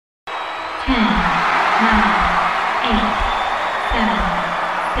10, 9, 8, 7,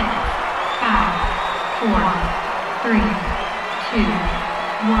 6, 5, 4, 3, 2,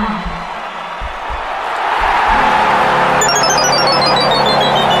 1.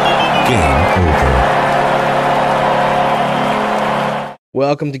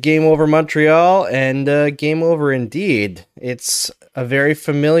 Welcome to Game Over Montreal, and game over indeed. It's a very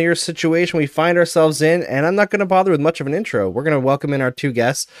familiar situation we find ourselves in, and I'm not going to bother with much of an intro. We're going to welcome in our two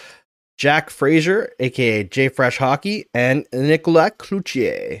guests, Jack Frazier, aka J Fresh Hockey, and Nicolas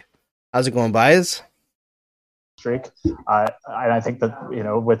Cloutier. How's it going, guys? Streak. And I think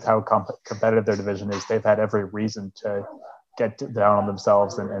that, with how competitive their division is, they've had every reason to get down on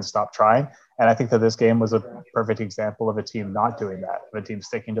themselves and stop trying. And I think that this game was a perfect example of a team not doing that, of a team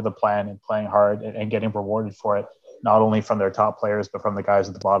sticking to the plan and playing hard and getting rewarded for it, not only from their top players, but from the guys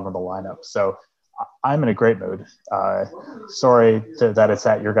at the bottom of the lineup. So I'm in a great mood. Sorry that it's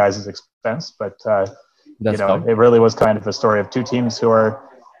at your guys' expense, but it really was kind of a story of two teams who are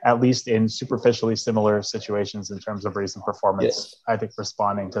at least in superficially similar situations in terms of recent performance. Yes. I think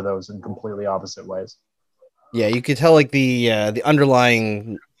responding to those in completely opposite ways. Yeah, you could tell like the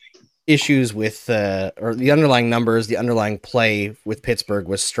underlying issues with or the underlying numbers, the underlying play with Pittsburgh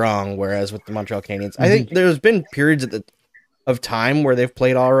was strong, whereas with the Montreal Canadiens, I think there's been periods of time where they've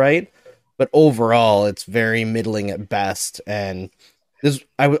played all right, but overall it's very middling at best. And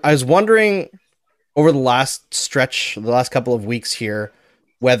I was wondering over the last stretch, the last couple of weeks here,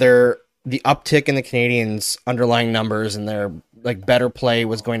 whether the uptick in the Canadiens' underlying numbers and their like better play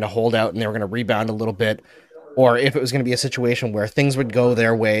was going to hold out and they were going to rebound a little bit, or if it was going to be a situation where things would go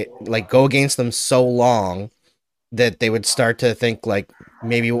their way, like go against them so long that they would start to think like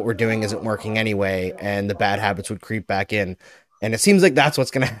maybe what we're doing isn't working anyway, and the bad habits would creep back in. And it seems like that's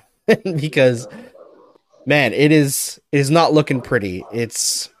what's going to happen because, man, it is not looking pretty.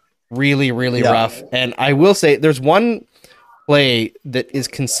 It's really, really rough. And I will say there's one play that is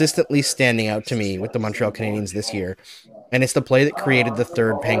consistently standing out to me with the Montreal Canadiens this year, and it's the play that created the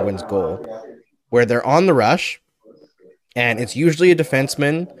third Penguins goal, where they're on the rush, and it's usually a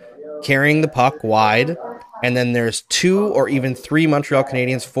defenseman carrying the puck wide, and then there's two or even three Montreal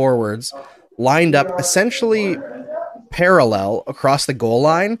Canadiens forwards lined up essentially parallel across the goal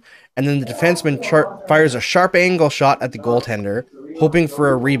line, and then the defenseman fires a sharp angle shot at the goaltender, hoping for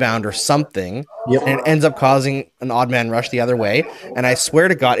a rebound or something, and it ends up causing an odd man rush the other way. And I swear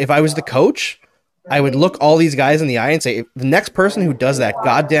to God, if I was the coach, I would look all these guys in the eye and say, the next person who does that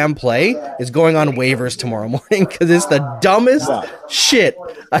goddamn play is going on waivers tomorrow morning, because it's the dumbest shit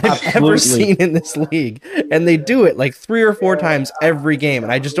I've ever seen in this league. And they do it like 3 or 4 times every game.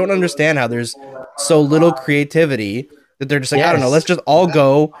 And I just don't understand how there's so little creativity that they're just like, I don't know, let's just all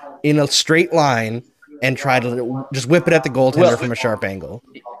go in a straight line and try to just whip it at the goaltender from a sharp angle.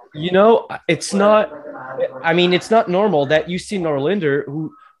 It's not normal that you see Norlinder,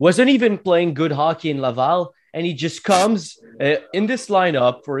 who wasn't even playing good hockey in Laval, and he just comes in this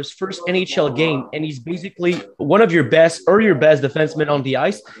lineup for his first NHL game, and he's basically one of your best defensemen on the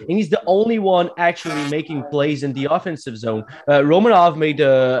ice, and he's the only one actually making plays in the offensive zone. Romanov made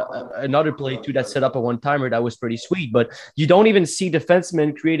another play too that set up a one-timer that was pretty sweet, but you don't even see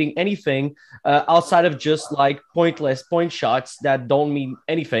defensemen creating anything outside of just like pointless point shots that don't mean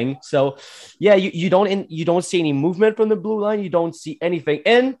anything. So yeah, you don't see any movement from the blue line. You don't see anything.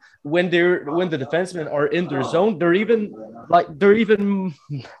 And when the defensemen are in their zone, they're even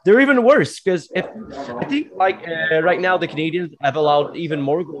worse, because I think right now the Canadiens have allowed even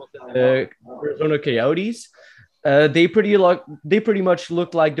more goals than the Arizona Coyotes. They pretty much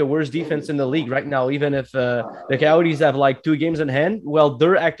look like the worst defense in the league right now. Even if the Coyotes have like 2 games in hand, well,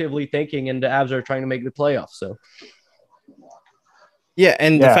 they're actively tanking, and the Avs are trying to make the playoffs. So yeah,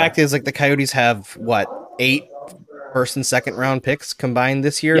 and the fact is, like, the Coyotes have what, 8 first and second round picks combined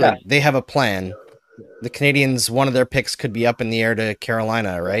this year. Like, they have a plan. The Canadiens, one of their picks could be up in the air to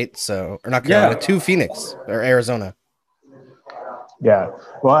Carolina, right? So, or not Carolina, to Phoenix or Arizona. Yeah.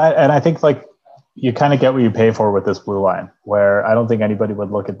 Well, and I think like you kind of get what you pay for with this blue line, where I don't think anybody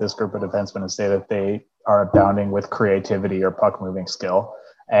would look at this group of defensemen and say that they are abounding with creativity or puck moving skill.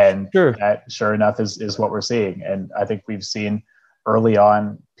 And that, sure enough, is what we're seeing. And I think we've seen early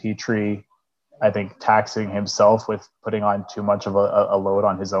on Petrie, I think, taxing himself with putting on too much of a load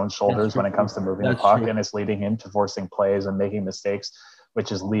on his own shoulders when it comes to moving the puck, and it's leading him to forcing plays and making mistakes,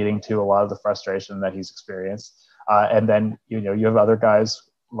 which is leading to a lot of the frustration that he's experienced. And then, you have other guys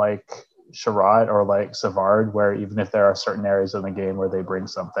like Sherrod or like Savard, where even if there are certain areas in the game where they bring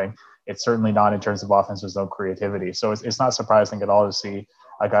something, it's certainly not in terms of offensive zone creativity. So it's not surprising at all to see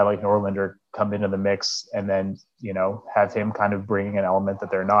a guy like Norlinder come into the mix and then, have him kind of bringing an element that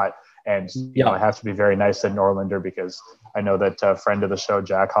they're not. And, I have to be very nice to Norlinder because I know that a friend of the show,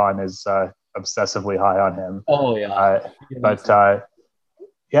 Jack Hahn, is obsessively high on him. Oh, yeah.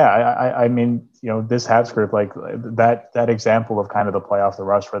 I mean, this Habs group, like that example of kind of the play off the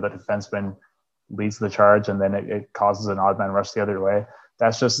rush where the defenseman leads the charge and then it causes an odd man rush the other way.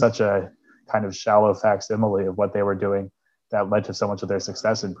 That's just such a kind of shallow facsimile of what they were doing that led to so much of their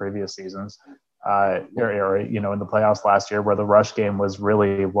success in previous seasons. In the playoffs last year, where the rush game was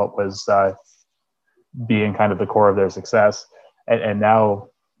really what was being kind of the core of their success. And now,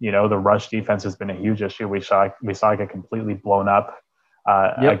 the rush defense has been a huge issue. We saw it get completely blown up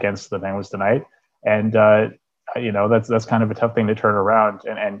against the Penguins tonight. And, that's kind of a tough thing to turn around.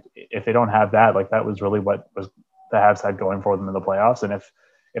 And if they don't have that, like that was really what was the Habs had going for them in the playoffs. And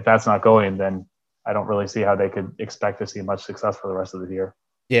if that's not going, then I don't really see how they could expect to see much success for the rest of the year.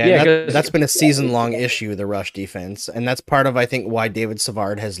 Yeah, that's been a season-long issue, the rush defense. And that's part of, I think, why David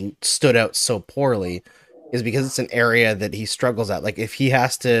Savard has stood out so poorly is because it's an area that he struggles at. Like, if he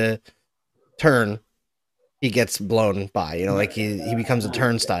has to turn, he gets blown by. He becomes a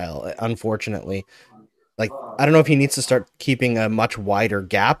turnstile, unfortunately. Like, I don't know if he needs to start keeping a much wider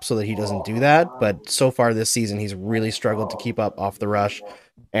gap so that he doesn't do that, but so far this season, he's really struggled to keep up off the rush.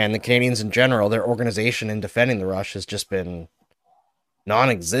 And the Canadiens in general, their organization in defending the rush has just been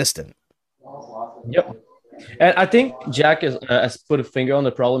non-existent. Yep. And I think Jack has put a finger on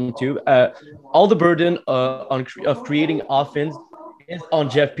the problem too. All the burden of creating offense is on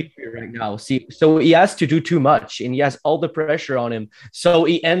Jeff Petrie right now. So he has to do too much, and he has all the pressure on him. So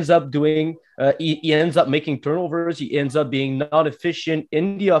he ends up doing, he ends up making turnovers. He ends up being not efficient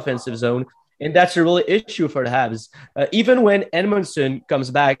in the offensive zone, and that's a real issue for the Habs. Even when Edmondson comes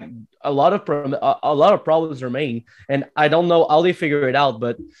back, a lot of problems remain, and I don't know how they figure it out,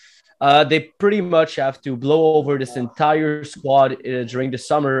 but. They pretty much have to blow over this entire squad during the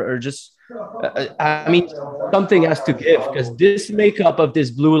summer, or just, something has to give because this makeup of this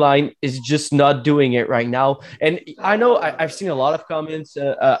blue line is just not doing it right now. And I know I've seen a lot of comments,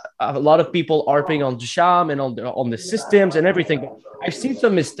 a lot of people harping on Duchamp and on the systems and everything. I've seen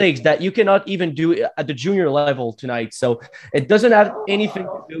some mistakes that you cannot even do at the junior level tonight. So it doesn't have anything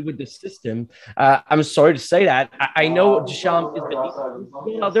to do with the system. I'm sorry to say that. I know Duchamp is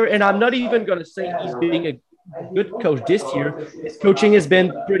the other, and I'm not even going to say he's being a good coach this year. His coaching has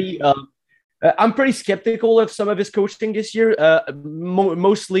been pretty. I'm pretty skeptical of some of his coaching this year.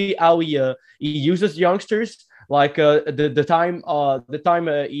 Mostly how he uses youngsters. Like the time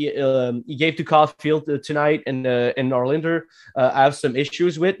he gave to Caulfield tonight and Norlinder, I have some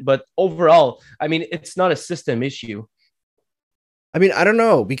issues with. But overall, I mean, it's not a system issue. I mean, I don't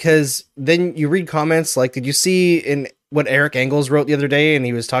know, because then you read comments like, did you see in what Eric Engels wrote the other day? And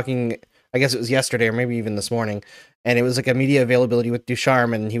he was talking, I guess it was yesterday or maybe even this morning. And it was like a media availability with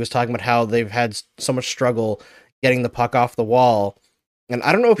Ducharme. And he was talking about how they've had so much struggle getting the puck off the wall. And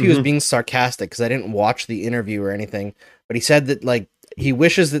I don't know if he was being sarcastic because I didn't watch the interview or anything, but he said that like he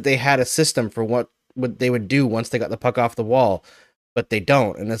wishes that they had a system for what they would do once they got the puck off the wall, but they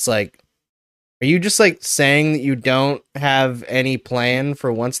don't. And it's like, are you just like saying that you don't have any plan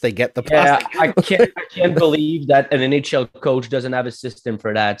for once they get the puck? Yeah, I can't believe that an NHL coach doesn't have a system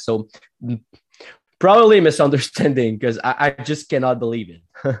for that. So probably a misunderstanding because I just cannot believe it.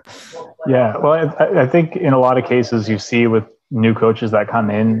 Yeah, well, I think in a lot of cases you see with new coaches that come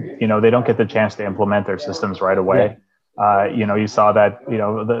in, they don't get the chance to implement their systems right away. Yeah. You saw that,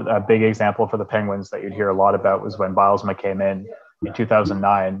 a big example for the Penguins that you'd hear a lot about was when Bilesma came in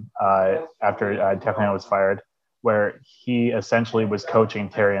 2009 after Tefanian was fired, where he essentially was coaching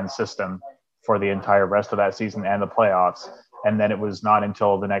Therrien's system for the entire rest of that season and the playoffs. And then it was not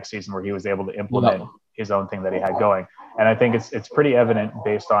until the next season where he was able to implement his own thing that he had going. And I think it's pretty evident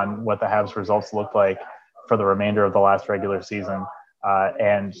based on what the Habs results looked like for the remainder of the last regular season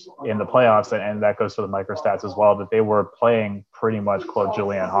and in the playoffs, and that goes to the microstats as well, that they were playing pretty much Claude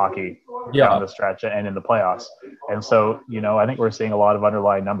Julien hockey down the stretch and in the playoffs. And so, I think we're seeing a lot of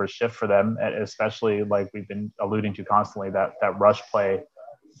underlying numbers shift for them, especially like we've been alluding to constantly, that rush play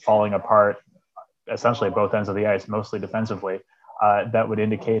falling apart essentially at both ends of the ice, mostly defensively. That would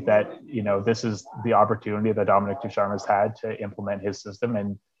indicate that, this is the opportunity that Dominic Ducharme has had to implement his system.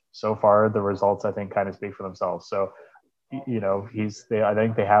 And so far, the results, I think, kind of speak for themselves. So, I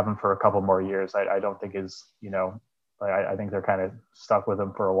think they have him for a couple more years. I don't think I think they're kind of stuck with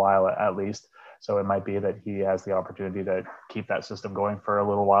him for a while at least. So it might be that he has the opportunity to keep that system going for a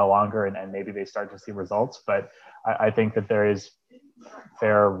little while longer, and maybe they start to see results. But I think that there is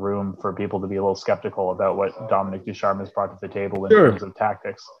fair room for people to be a little skeptical about what Dominic Ducharme has brought to the table in Sure. terms of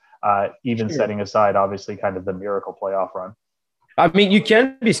tactics, even setting aside, obviously, kind of the miracle playoff run. I mean, you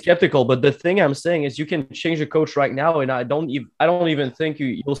can be skeptical, but the thing I'm saying is you can change the coach right now, and I don't even think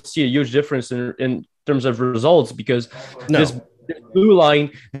you'll see a huge difference in terms of results because No. this blue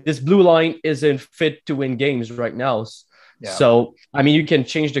line isn't fit to win games right now. Yeah. So I mean, you can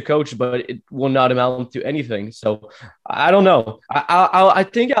change the coach, but it will not amount to anything. So I don't know. I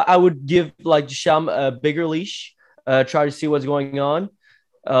think I would give like Sham a bigger leash, try to see what's going on.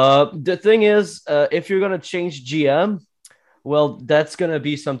 The thing is, if you're gonna change GM. Well, that's going to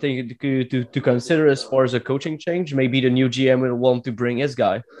be something to consider as far as a coaching change. Maybe the new GM will want to bring his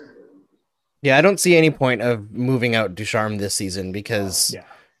guy. Yeah, I don't see any point of moving out Ducharme this season because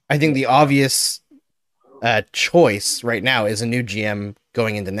I think the obvious choice right now is a new GM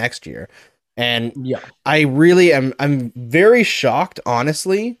going into next year. And I really I'm very shocked,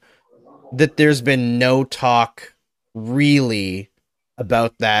 honestly, that there's been no talk really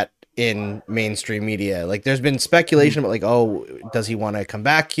about that in mainstream media. Like there's been speculation about like, oh, does he want to come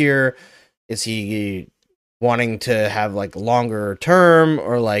back here? Is he wanting to have like longer term,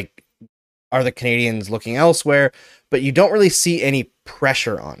 or like are the Canadians looking elsewhere? But you don't really see any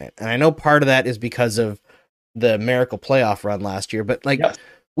pressure on it. And I know part of that is because of the miracle playoff run last year, but like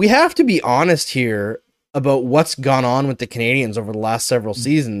we have to be honest here about what's gone on with the Canadians over the last several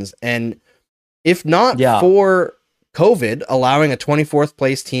seasons. And if not for COVID allowing a 24th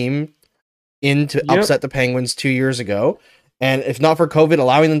place team in to upset the Penguins 2 years ago, and if not for COVID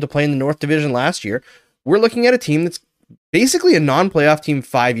allowing them to play in the North Division last year, we're looking at a team that's basically a non-playoff team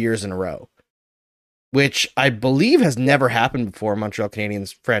 5 years in a row, which I believe has never happened before in Montreal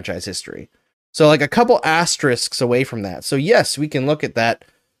Canadiens franchise history. So like a couple asterisks away from that. So yes, we can look at that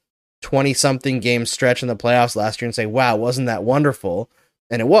 20-something game stretch in the playoffs last year and say, wow, wasn't that wonderful?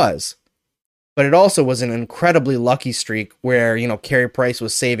 And it was. But it also was an incredibly lucky streak where, you know, Carey Price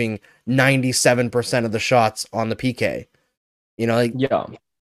was saving 97% of the shots on the PK. You know, like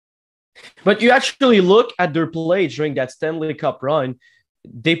But you actually look at their play during that Stanley Cup run,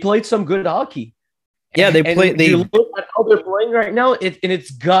 they played some good hockey. Yeah, they played. They look at how they're playing right now, and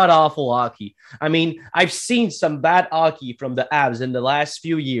it's god awful hockey. I mean, I've seen some bad hockey from the Avs in the last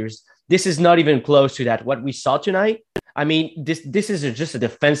few years. This is not even close to that. What we saw tonight, I mean, this is just a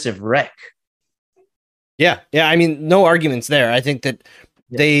defensive wreck. Yeah. I mean, no arguments there. I think that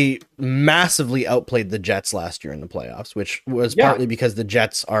they massively outplayed the Jets last year in the playoffs, which was partly because the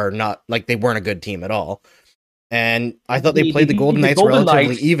Jets are not like they weren't a good team at all. And I thought they played the Golden Knights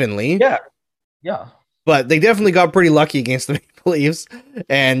relatively evenly. Yeah. But they definitely got pretty lucky against the Maple Leafs,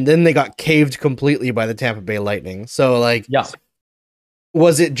 and then they got caved completely by the Tampa Bay Lightning. So, like,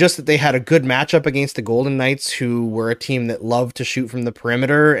 was it just that they had a good matchup against the Golden Knights, who were a team that loved to shoot from the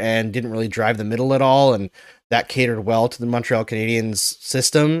perimeter and didn't really drive the middle at all, and that catered well to the Montreal Canadiens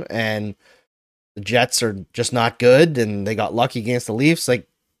system, and the Jets are just not good, and they got lucky against the Leafs? Like,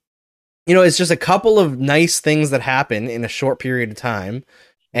 you know, it's just a couple of nice things that happen in a short period of time,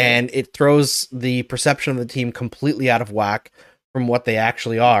 and it throws the perception of the team completely out of whack from what they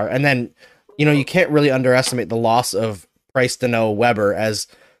actually are. And then, you know, you can't really underestimate the loss of Price, Deneau, Weber as,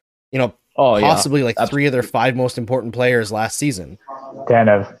 you know, possibly like three of their five most important players last season.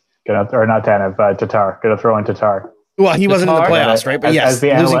 Tanev, Tatar, gonna throw in Tatar. Well, he wasn't in the playoffs, right? But as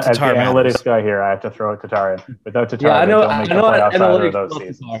the analytics matters. guy here, I have to throw Tatar in. Without Tatar, I know. they don't make the playoffs either of those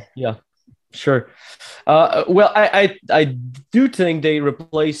seasons. Yeah. Sure. Well, I do think they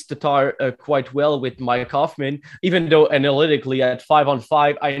replaced Tatar quite well with Mike Hoffman, even though analytically at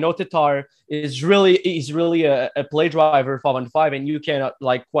 5-on-5, I know Tatar is really a play driver 5-on-5, and you cannot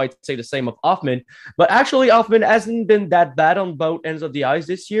like quite say the same of Hoffman. But actually, Hoffman hasn't been that bad on both ends of the ice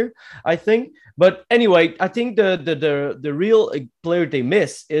this year, I think. But anyway, I think the real player they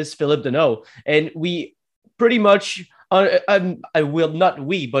miss is Philippe Deneau, and we pretty much. But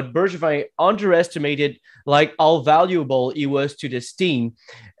Bergevin underestimated like how valuable he was to this team,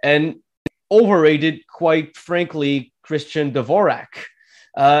 and overrated, quite frankly, Christian Dvorak.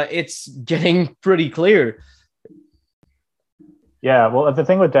 It's getting pretty clear. Yeah, well, the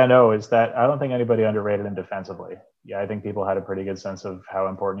thing with Deneau is that I don't think anybody underrated him defensively. Yeah, I think people had a pretty good sense of how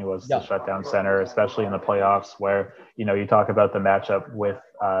important he was to shut down center, especially in the playoffs where, you know, you talk about the matchup with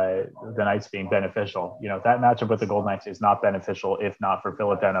the Knights being beneficial. You know, that matchup with the Golden Knights is not beneficial if not for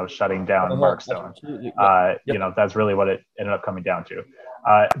Philip Deneau shutting down Mark Stone. You know, that's really what it ended up coming down to.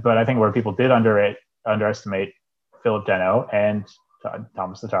 But I think where people did underestimate Philip Deneau, and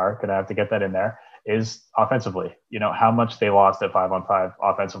Thomas Tatar, going to have to get that in there, is offensively. You know, how much they lost at 5-on-5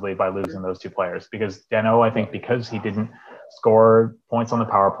 offensively by losing those two players. Because Deneau, I think, because he didn't score points on the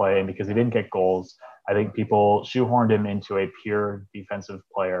power play, and because he didn't get goals, I think people shoehorned him into a pure defensive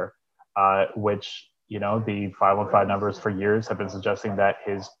player, which, you know, the 5-on-5 numbers for years have been suggesting that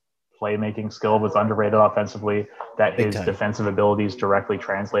his playmaking skill was underrated offensively, that his defensive abilities directly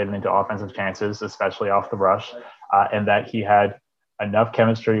translated into offensive chances, especially off the rush, and that he had enough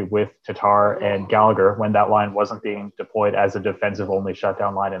chemistry with Tatar and Gallagher when that line wasn't being deployed as a defensive-only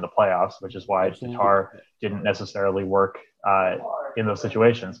shutdown line in the playoffs, which is why Tatar didn't necessarily work in those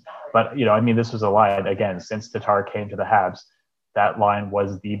situations. But, you know, I mean, this was a line, again, since Tatar came to the Habs, that line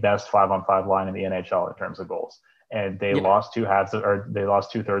was the best 5-on-5 line in the NHL in terms of goals. And they lost they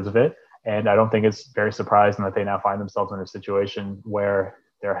lost 2/3 of it. And I don't think it's very surprising that they now find themselves in a situation where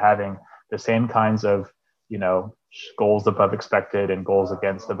they're having the same kinds of, you know, goals above expected and goals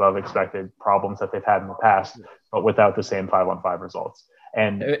against above expected problems that they've had in the past, but without the same 5-on-5 results.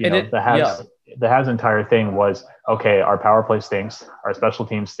 And, you know, the Habs entire thing was, okay, our power play stinks, our special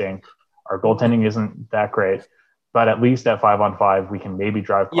teams stink, our goaltending isn't that great, but at least at 5-on-5, we can maybe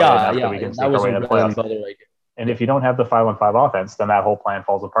drive play enough that we can sneak our way into the playoffs. And if you don't have the 5-on-5 offense, then that whole plan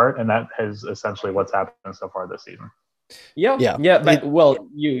falls apart. And that is essentially what's happened so far this season.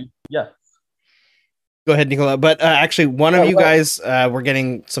 Go ahead, Nicola. But actually, one of you guys were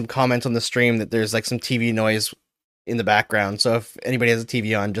getting some comments on the stream that there's like some TV noise in the background. So if anybody has a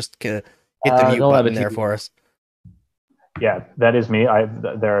TV on, just hit the mute button there for us. Yeah, that is me.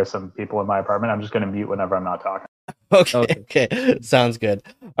 There are some people in my apartment. I'm just going to mute whenever I'm not talking. Okay. Sounds good.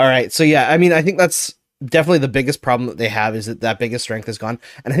 All right. So yeah, I mean, I think that's definitely the biggest problem that they have, is that biggest strength is gone.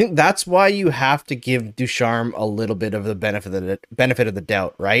 And I think that's why you have to give Ducharme a little bit of the benefit of the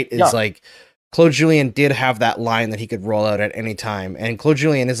doubt, right? It's like Claude Julien did have that line that he could roll out at any time. And Claude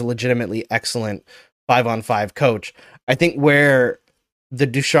Julien is a legitimately excellent 5-on-5 coach. I think where the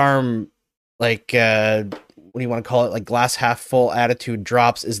Ducharme, like, what do you want to call it, like glass half full attitude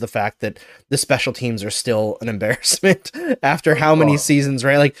drops, is the fact that the special teams are still an embarrassment after how many seasons,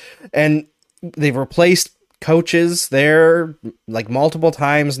 right? Like, and they've replaced coaches there like multiple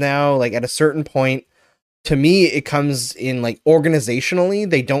times now. Like at a certain point, to me, it comes in like organizationally,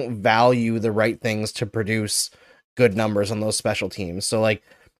 they don't value the right things to produce good numbers on those special teams. So like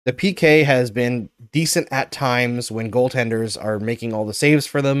the PK has been decent at times when goaltenders are making all the saves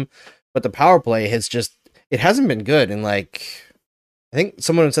for them, but the power play has just, it hasn't been good. And like, I think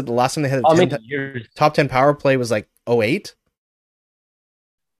someone said the last time they had a top 10 power play was like 08.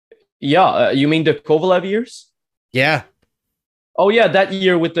 Yeah, you mean the Kovalev years? Yeah. Oh yeah, that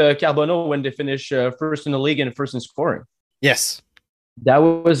year with the Carbonneau when they finished first in the league and first in scoring. Yes, that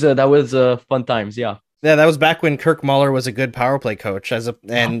was fun times. Yeah, that was back when Kirk Muller was a good power play coach.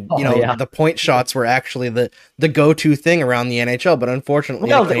 The point shots were actually the go-to thing around the NHL. But unfortunately,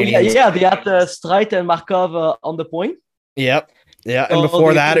 they had Streit and Markov on the point. Yep. Yeah, and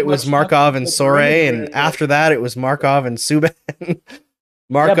before that it was Markov and Sorey, and after that it was Markov and Subban.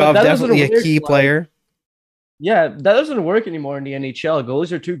 Markov definitely a key player. Yeah, that doesn't work anymore in the NHL.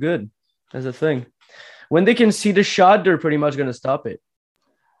 Goalies are too good. That's the thing. When they can see the shot, they're pretty much going to stop it.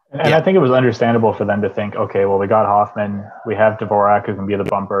 And I think it was understandable for them to think, okay, well, we got Hoffman. We have Dvorak who can be the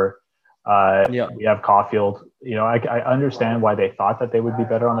bumper. We have Caulfield. You know, I understand why they thought that they would be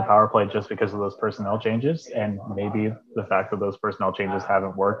better on the power play just because of those personnel changes. And maybe the fact that those personnel changes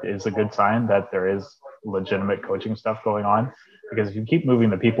haven't worked is a good sign that there is legitimate coaching stuff going on. Because if you keep moving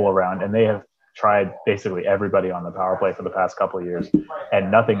the people around, and they have tried basically everybody on the power play for the past couple of years, and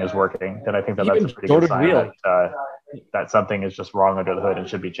nothing is working, then I think that's a pretty good sign that something is just wrong under the hood and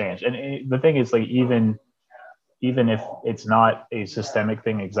should be changed. And the thing is, like, even if it's not a systemic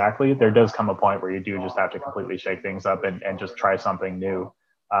thing exactly, there does come a point where you do just have to completely shake things up and just try something new,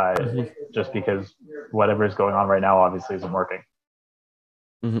 just because whatever is going on right now obviously isn't working.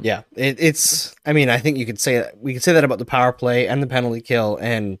 Yeah, it's. I mean, I think we could say that about the power play and the penalty kill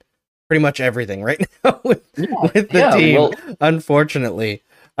and pretty much everything right now with the team. Well, unfortunately,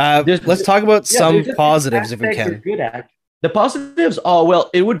 let's talk about some positives if we can. The positives,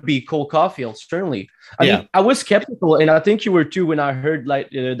 it would be Cole Caulfield, certainly. I mean, I was skeptical, and I think you were too when I heard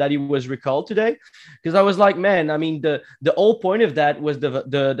that he was recalled today, because I was like, man, I mean, the whole point of that was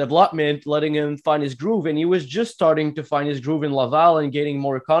the development, letting him find his groove, and he was just starting to find his groove in Laval and getting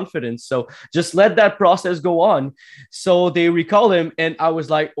more confidence. So just let that process go on. So they recall him, and I was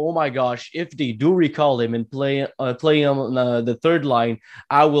like, oh my gosh, if they do recall him and play him on the third line,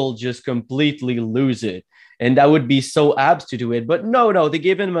 I will just completely lose it. And that would be so apt to do it. But no, they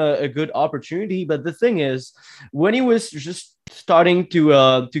gave him a good opportunity. But the thing is, when he was just starting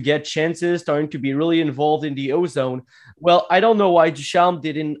to get chances, starting to be really involved in the O-zone, well, I don't know why Ducharme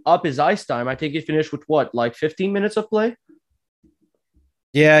didn't up his ice time. I think he finished with 15 minutes of play?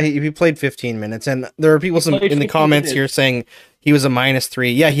 Yeah, he played 15 minutes, and there are people Played in the 15 comments minutes. here saying he was a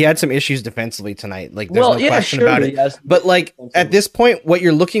 -3. Yeah, he had some issues defensively tonight. Like, there's Well, no yeah, question sure. about it. Yes, But like at this point, what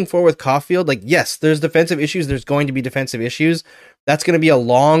you're looking for with Caulfield, like, yes, there's defensive issues. There's going to be defensive issues. That's going to be a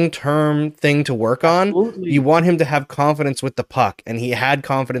long-term thing to work on. absolutely. You want him to have confidence with the puck, and he had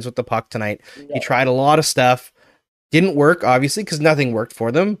confidence with the puck tonight. Yeah. He tried a lot of stuff. Didn't work, obviously, because nothing worked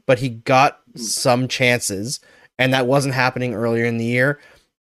for them, but he got some chances, and that wasn't happening earlier in the year.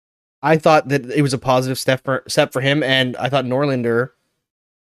 I thought that it was a positive step for him, and I thought Norlinder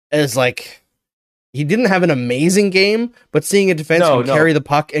is like, he didn't have an amazing game, but seeing a defenseman carry the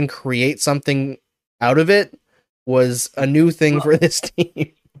puck and create something out of it was a new thing for this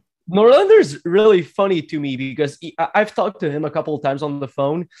team. Norlander's really funny to me because I've talked to him a couple of times on the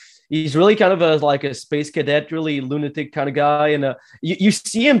phone. He's really kind of like a space cadet, really lunatic kind of guy. And you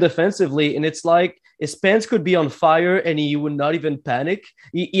see him defensively, and it's like his pants could be on fire and he would not even panic.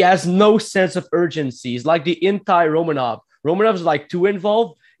 He has no sense of urgency. He's like the anti-Romanov. Romanov's like too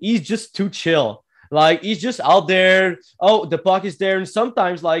involved. He's just too chill. Like, he's just out there. Oh, the puck is there. And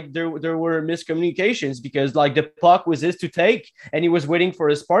sometimes, like, there were miscommunications because, like, the puck was his to take and he was waiting for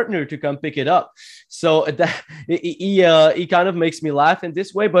his partner to come pick it up. So that he kind of makes me laugh in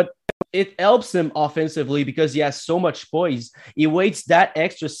this way, but it helps him offensively because he has so much poise. He waits that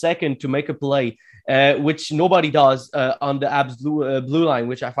extra second to make a play, which nobody does on the Abs blue line,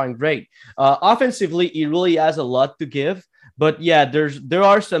 which I find great. Offensively, he really has a lot to give. But yeah, there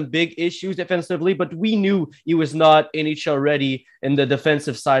are some big issues defensively, but we knew he was not NHL ready in the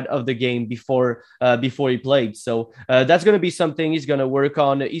defensive side of the game before he played. So that's going to be something he's going to work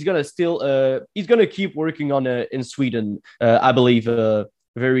on. He's going to keep working on in Sweden, I believe,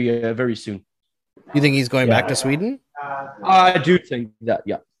 very soon. You think he's going back to Sweden? I do think that,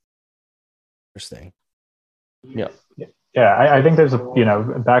 yeah. Interesting. Yeah. Yeah, I think there's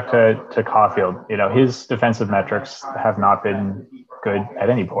back to Caulfield, his defensive metrics have not been good at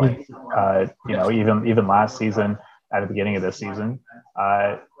any point. Even last season, at the beginning of this season,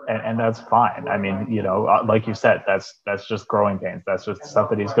 and that's fine. I mean, like you said, that's just growing pains. That's just stuff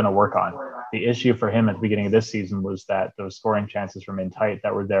that he's going to work on. The issue for him at the beginning of this season was that those scoring chances from in tight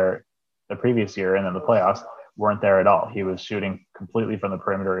that were there the previous year and then the playoffs weren't there at all. He was shooting completely from the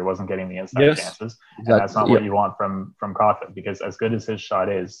perimeter. He wasn't getting the inside chances. And that's not what you want from Caulfield, because as good as his shot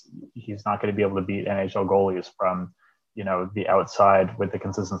is, he's not going to be able to beat NHL goalies from, the outside with the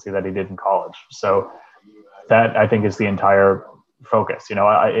consistency that he did in college. So that, I think, is the entire focus. He's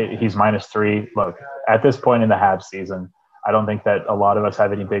 -3. Look, at this point in the Habs season, I don't think that a lot of us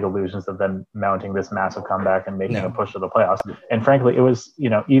have any big illusions of them mounting this massive comeback and making a push to the playoffs. And frankly, it was,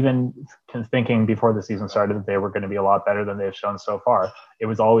 even thinking before the season started that they were going to be a lot better than they've shown so far. It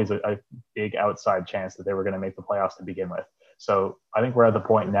was always a big outside chance that they were going to make the playoffs to begin with. So I think we're at the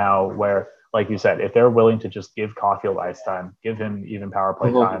point now where, like you said, if they're willing to just give Caulfield ice time, give him even power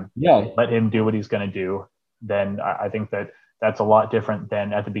play time, let him do what he's going to do, then I think that's a lot different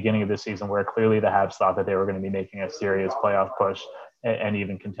than at the beginning of this season, where clearly the Habs thought that they were going to be making a serious playoff push and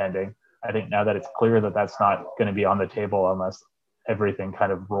even contending. I think now that it's clear that that's not going to be on the table unless everything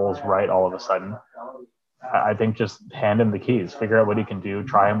kind of rolls right all of a sudden, I think just hand him the keys, figure out what he can do,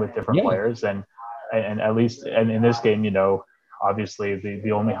 try him with different players. And at least, and in this game, obviously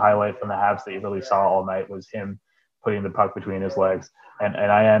the only highlight from the Habs that you really saw all night was him putting the puck between his legs. And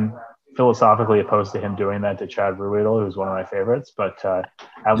I am philosophically opposed to him doing that to Chad Ruhwedel, who's one of my favorites, but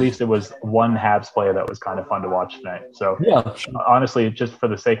at least it was one Habs player that was kind of fun to watch tonight. So honestly, just for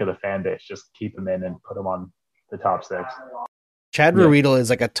the sake of the fan base, just keep him in and put him on the top 6. Chad Ruhwedel is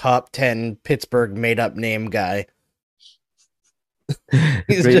like a top 10 Pittsburgh made-up name guy.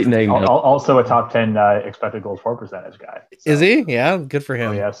 He's great name. Also a top 10 expected goals for percentage guy. So. Is he? Yeah, good for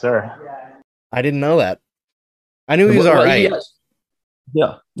him. Oh, yes, sir. I didn't know that. I knew he was all right.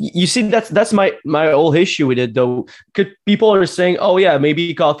 Yeah, you see, that's my whole issue with it, though. People are saying, oh yeah,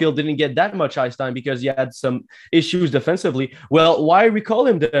 maybe Caulfield didn't get that much ice time because he had some issues defensively. Well, why recall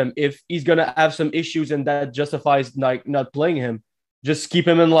him then if he's gonna have some issues and that justifies like not playing him? Just keep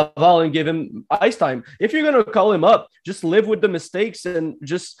him in Laval and give him ice time. If you're gonna call him up, just live with the mistakes and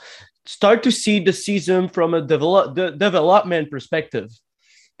just start to see the season from a development perspective.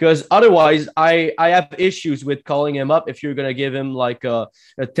 Because otherwise, I have issues with calling him up if you're going to give him like a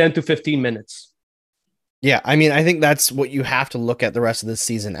 10 to 15 minutes. Yeah, I mean, I think that's what you have to look at the rest of this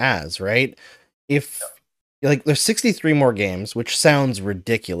season as, right? If there's 63 more games, which sounds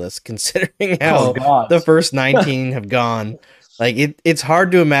ridiculous considering how the first 19 have gone. Like it's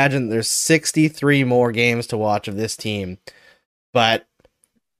hard to imagine there's 63 more games to watch of this team. But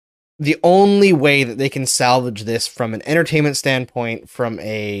the only way that they can salvage this from an entertainment standpoint, from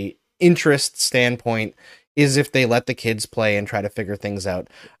a interest standpoint, is if they let the kids play and try to figure things out.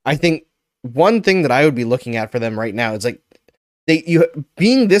 I think one thing that I would be looking at for them right now is like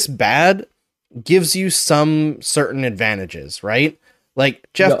being this bad gives you some certain advantages, right? Like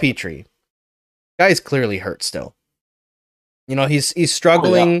Jeff Petrie, guy's clearly hurt still. You know, he's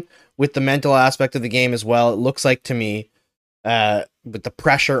struggling with the mental aspect of the game as well. It looks like to me, with the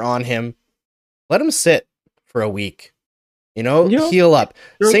pressure on him, let him sit for a week. You know, heal up.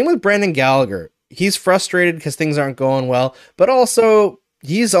 Sure. Same with Brendan Gallagher. He's frustrated because things aren't going well, but also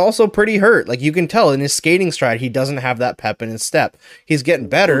he's also pretty hurt. Like you can tell in his skating stride, he doesn't have that pep in his step. He's getting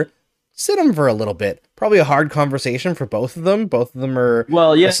better. Sit him for a little bit. Probably a hard conversation for both of them. Both of them are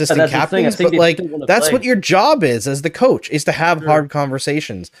assistant captains, but like that's what your job is as the coach, is to have hard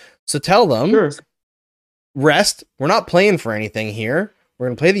conversations. So tell them, rest. We're not playing for anything here. We're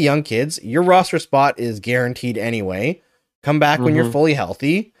going to play the young kids. Your roster spot is guaranteed anyway. Come back when you're fully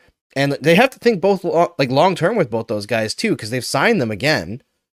healthy. And they have to think both long term with both those guys too, because they've signed them again,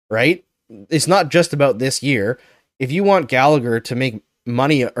 right? It's not just about this year. If you want Gallagher to make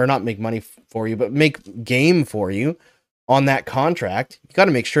money, or not make money for you, but make game for you on that contract, you got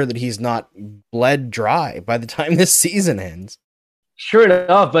to make sure that he's not bled dry by the time this season ends. Sure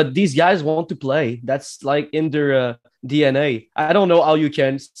enough, but these guys want to play. That's like in their DNA. I don't know how you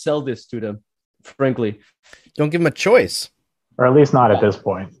can sell this to them, frankly. Don't give them a choice. Or at least not at this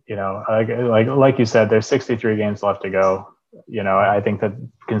point. You know, like you said, there's 63 games left to go. You know, I think that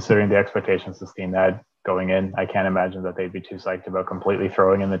considering the expectations this team had going in, I can't imagine that they'd be too psyched about completely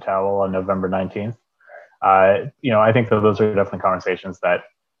throwing in the towel on November 19th. You know, I think that those are definitely conversations that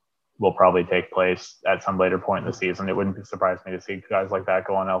will probably take place at some later point in the season. It wouldn't surprise me to see guys like that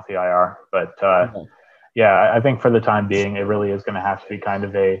go on LTIR. But yeah, I think for the time being, it really is going to have to be kind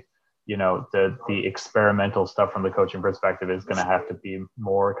of a, you know, the experimental stuff from the coaching perspective is going to have to be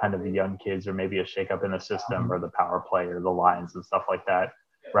more kind of the young kids, or maybe a shakeup in the system or the power play or the lines and stuff like that,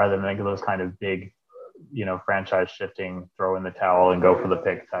 rather than those kind of big, you know, franchise shifting, throw in the towel and go for the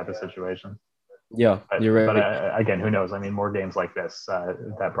pick type of situation. Yeah, you're right. But again, who knows? I mean, more games like this,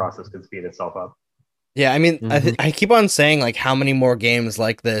 that process could speed itself up. Yeah, I mean, I keep on saying like how many more games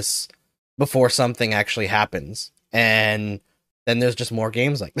like this before something actually happens, and then there's just more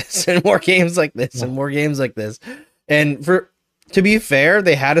games like this and more games like this and more games like this. And to be fair,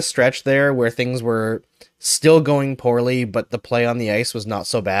 they had a stretch there where things were still going poorly, but the play on the ice was not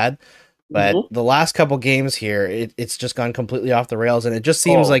so bad. But the last couple games here, it's just gone completely off the rails. And it just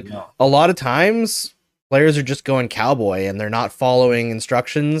seems a lot of times players are just going cowboy and they're not following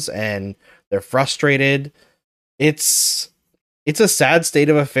instructions and they're frustrated. It's a sad state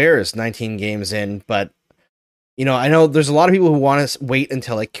of affairs 19 games in, but you know, I know there's a lot of people who want to wait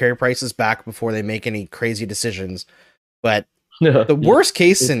until like Carey Price is back before they make any crazy decisions. But the worst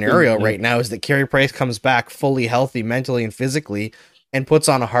case scenario right now is that Carey Price comes back fully healthy, mentally and physically, and puts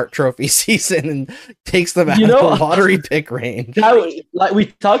on a Hart Trophy season and takes them out of the lottery pick range. Like we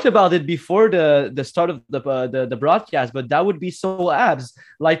talked about it before the start of the broadcast, but that would be so abs.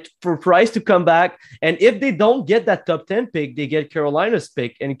 Like for Price to come back, and if they don't get that top 10 pick, they get Carolina's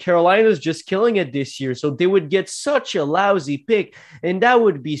pick, and Carolina's just killing it this year, so they would get such a lousy pick, and that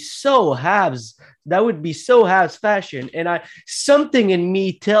would be so Habs. That would be so Habs fashion, and something in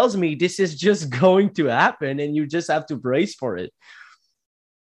me tells me this is just going to happen, and you just have to brace for it.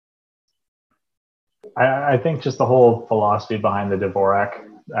 I think just the whole philosophy behind the Dvorak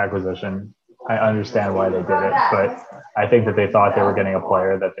acquisition, I understand why they did it, but I think that they thought they were getting a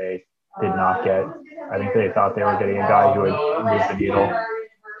player that they did not get. I think they thought they were getting a guy who would move the needle.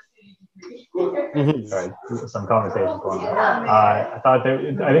 Sorry, some conversations going on.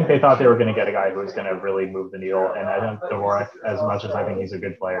 I think they thought they were going to get a guy who was going to really move the needle, and I think Dvorak, as much as I think he's a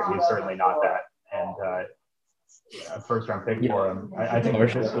good player, he's certainly not that. And a first-round pick for him. I think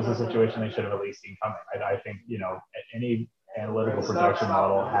this was a situation they should have at least seen coming. I think, you know, any analytical production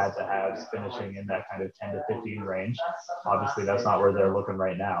model had to have finishing in that kind of 10 to 15 range. Obviously, that's not where they're looking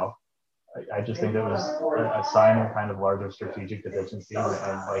right now. I just think it was a sign of kind of larger strategic deficiency,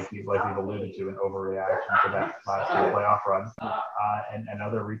 and like we've alluded to, an overreaction to that last year playoff run, and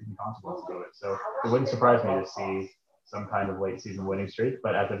other reaping consequences of it. So it wouldn't surprise me to see some kind of late season winning streak,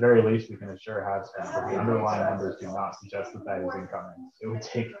 but at the very least, we can assure Habs fans that the underlying numbers do not suggest that is incoming. It would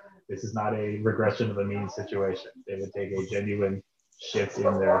take, this is not a regression of the mean situation. It would take a genuine shift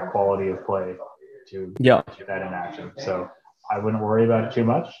in their quality of play to get that in action. So I wouldn't worry about it too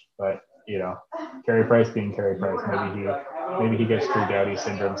much, but you know, Carey Price being Carey Price, maybe he gets Drew Doughty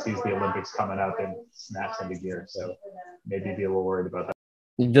syndrome, sees the Olympics coming up and snaps into gear. So maybe be a little worried about that.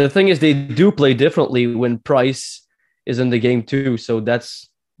 The thing is, they do play differently when Price is in the game too. So that's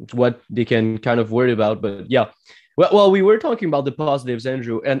what they can kind of worry about. But yeah, well, we were talking about the positives,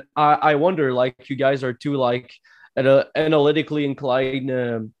 Andrew, and I wonder, like, you guys are too like an analytically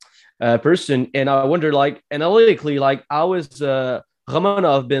inclined person, and I wonder, like, analytically, like, how is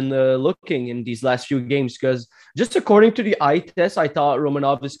Romanov been looking in these last few games? Because just according to the eye test, I thought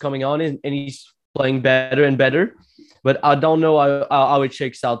Romanov is coming on and he's playing better and better, but I don't know how it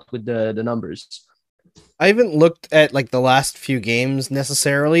shakes out with the numbers. I haven't looked at like the last few games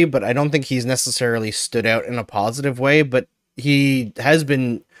necessarily, but I don't think he's necessarily stood out in a positive way. But he has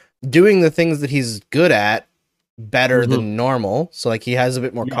been doing the things that he's good at better than normal. So like he has a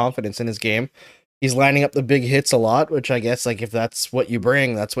bit more confidence in his game. He's lining up the big hits a lot, which I guess like if that's what you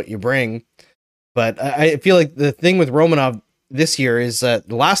bring, that's what you bring. But I feel like the thing with Romanov this year is that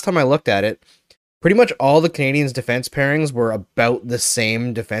the last time I looked at it, pretty much all the Canadians' defense pairings were about the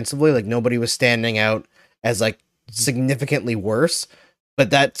same defensively. Like nobody was standing out as like significantly worse,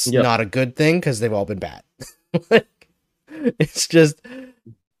 but that's not a good thing because they've all been bad. It's just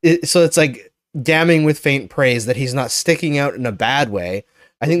so it's like damning with faint praise that he's not sticking out in a bad way.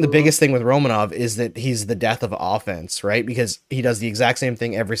 I think the biggest thing with Romanov is that he's the death of offense, right? Because he does the exact same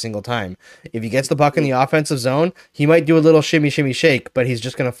thing every single time. If he gets the puck in the offensive zone, he might do a little shimmy, shimmy, shake, but he's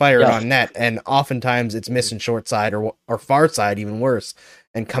just going to fire it on net. And oftentimes it's missing short side or far side, even worse,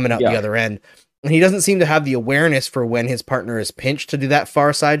 and coming out the other end. And he doesn't seem to have the awareness for when his partner is pinched to do that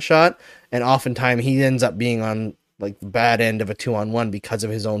far side shot. And oftentimes he ends up being on like the bad end of a 2-on-1 because of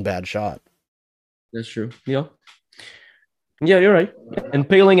his own bad shot. That's true. Yeah. Yeah, you're right. And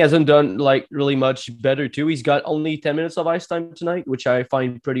Paling hasn't done like really much better too. He's got only 10 minutes of ice time tonight, which I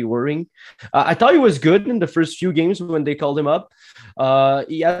find pretty worrying. I thought he was good in the first few games when they called him up.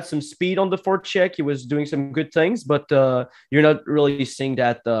 He had some speed on the forecheck. He was doing some good things, but you're not really seeing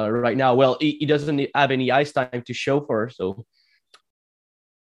that right now. Well, he doesn't have any ice time to show for, so.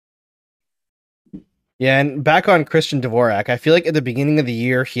 Yeah, and back on Christian Dvorak, I feel like at the beginning of the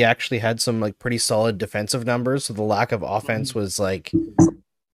year, he actually had some like pretty solid defensive numbers. So the lack of offense was like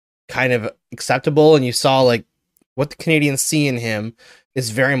kind of acceptable. And you saw like what the Canadians see in him is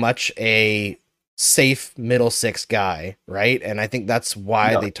very much a safe middle six guy, right? And I think that's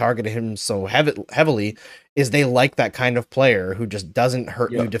why they targeted him so heavily is they like that kind of player who just doesn't hurt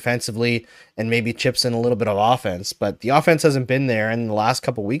you defensively and maybe chips in a little bit of offense. But the offense hasn't been there in the last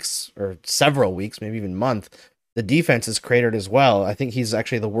couple weeks or several weeks, maybe even month. The defense is cratered as well. I think he's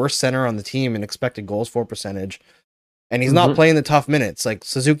actually the worst center on the team in expected goals for percentage. And he's not playing the tough minutes. Like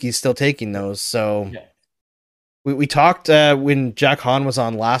Suzuki's still taking those. So we talked when Jack Hahn was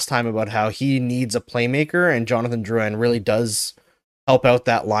on last time about how he needs a playmaker, and Jonathan Drouin really does help out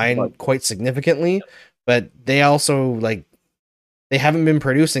that line quite significantly. But they also they haven't been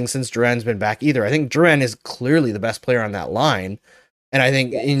producing since Drouin's been back either. I think Drouin is clearly the best player on that line. And I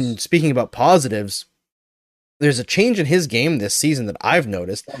think in speaking about positives, there's a change in his game this season that I've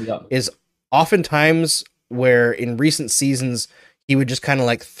noticed is oftentimes where in recent seasons he would just kind of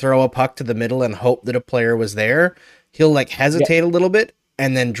like throw a puck to the middle and hope that a player was there. He'll like hesitate a little bit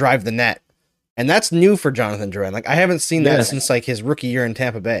and then drive the net. And that's new for Jonathan Drouin. Like I haven't seen that since like his rookie year in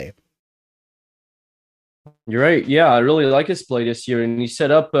Tampa Bay. You're right. Yeah, I really like his play this year, and he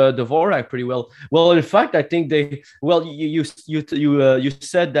set up Dvorak pretty well. Well, in fact, I think they. Well, you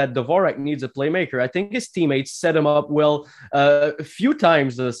said that Dvorak needs a playmaker. I think his teammates set him up well a few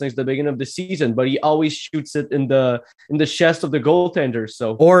times since the beginning of the season, but he always shoots it in the chest of the goaltender.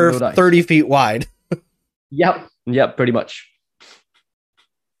 So 30 feet wide. Yep, pretty much.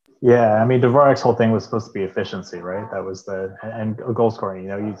 Yeah, I mean, Dvorak's whole thing was supposed to be efficiency, right? That was and goal scoring. You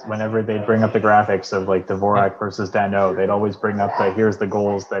know, whenever they'd bring up the graphics of like Dvorak versus Danault, they'd always bring up here's the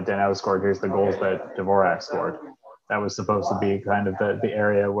goals that Danault scored, here's the goals that Dvorak scored. That was supposed to be kind of the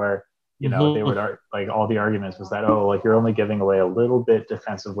area where, you know, they would like all the arguments was that, you're only giving away a little bit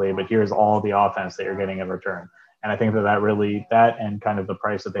defensively, but here's all the offense that you're getting in return. And I think that and kind of the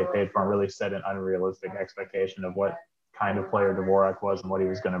price that they paid for him really set an unrealistic expectation of what kind of player Dvorak was and what he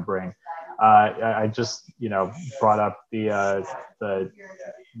was going to bring. I just, brought up the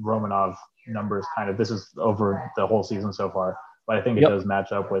Romanov numbers kind of, this is over the whole season so far, but I think it does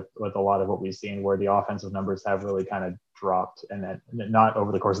match up with a lot of what we've seen where the offensive numbers have really kind of dropped, and then not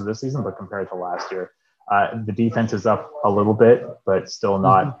over the course of this season, but compared to last year. The defense is up a little bit, but still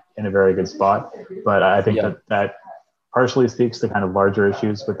not in a very good spot. But I think that partially speaks to kind of larger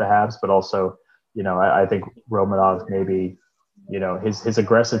issues with the Habs, but also, I think Romanov maybe, his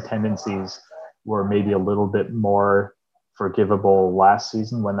aggressive tendencies were maybe a little bit more forgivable last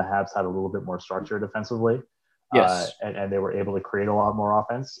season when the Habs had a little bit more structure defensively. Yes. and they were able to create a lot more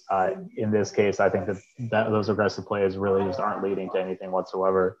offense. In this case, I think that those aggressive plays really just aren't leading to anything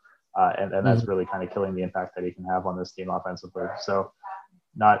whatsoever, and that's really kind of killing the impact that he can have on this team offensively. So,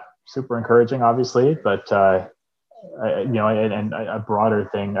 not super encouraging, obviously, but and a broader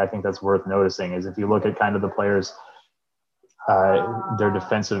thing I think that's worth noticing is if you look at kind of the players, their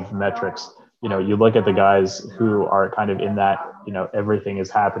defensive metrics. You look at the guys who are kind of in that, everything is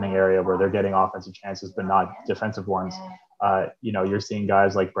happening area where they're getting offensive chances, but not defensive ones. You're seeing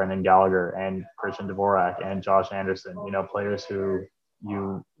guys like Brendan Gallagher and Christian Dvorak and Josh Anderson, players who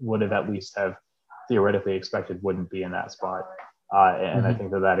you would have at least have theoretically expected wouldn't be in that spot. And I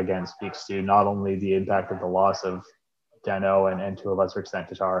think that again speaks to not only the impact of the loss of Dano and to a lesser extent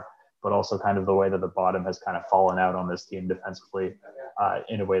Tatar, but also kind of the way that the bottom has kind of fallen out on this team defensively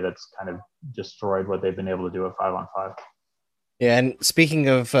in a way that's kind of destroyed what they've been able to do at 5-on-5. Yeah, and speaking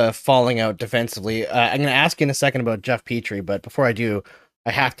of falling out defensively, I'm going to ask you in a second about Jeff Petrie, but before I do,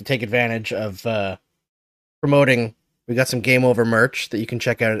 I have to take advantage of promoting. We got some Game Over merch that you can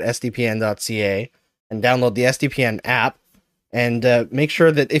check out at sdpn.ca and download the SDPN app, and make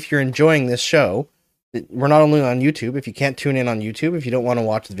sure that if you're enjoying this show, we're not only on YouTube. If you can't tune in on YouTube, if you don't want to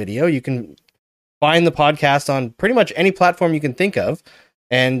watch the video, you can find the podcast on pretty much any platform you can think of,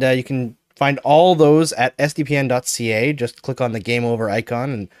 and you can find all those at sdpn.ca. Just click on the Game Over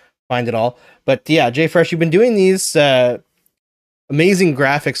icon and find it all. But yeah, Jay Fresh, you've been doing these amazing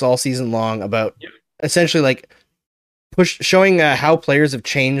graphics all season long about essentially like showing how players have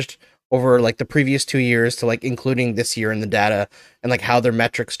changed over like the previous 2 years to like including this year in the data, and like how their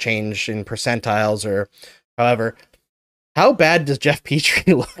metrics change in percentiles or however. How bad does Jeff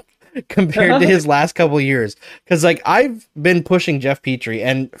Petrie look compared to his last couple of years? Because like I've been pushing Jeff Petrie,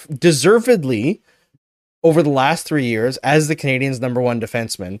 and deservedly over the last 3 years as the Canadiens' #1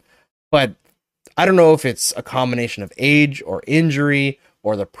 defenseman, but I don't know if it's a combination of age or injury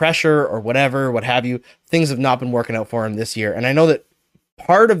or the pressure or whatever, what have you. Things have not been working out for him this year, and I know that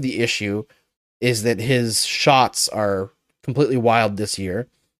part of the issue is that his shots are completely wild this year.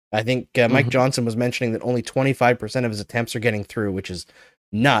 I think Mike Johnson was mentioning that only 25% of his attempts are getting through, which is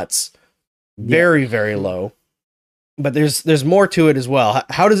nuts. Very, very low. But there's more to it as well.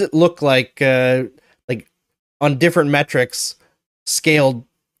 How does it look like on different metrics scaled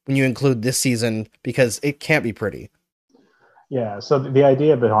when you include this season? Because it can't be pretty. Yeah, so the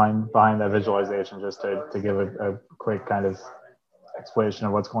idea behind that visualization, just to give a quick kind of explanation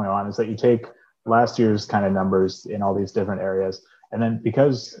of what's going on, is that you take last year's kind of numbers in all these different areas, and then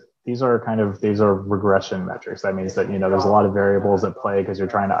because these are regression metrics, that means that there's a lot of variables at play because you're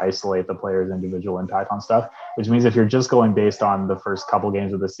trying to isolate the player's individual impact on stuff, which means if you're just going based on the first couple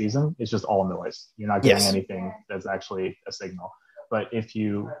games of the season, it's just all noise. You're not getting anything that's actually a signal. But if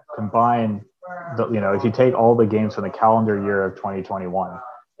you combine if you take all the games from the calendar year of 2021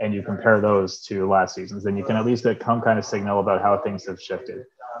 and you compare those to last season's, then you can at least get some kind of signal about how things have shifted.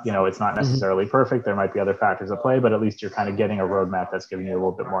 It's not necessarily perfect. There might be other factors at play, but at least you're kind of getting a roadmap that's giving you a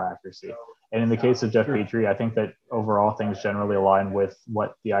little bit more accuracy. And in the case of Jeff Petrie, I think that overall things generally align with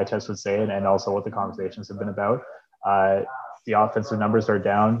what the eye test would say and also what the conversations have been about. The offensive numbers are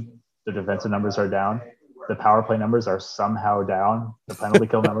down. The defensive numbers are down. The power play numbers are somehow down. The penalty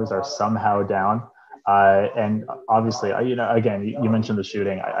kill numbers are somehow down. And obviously, again, you mentioned the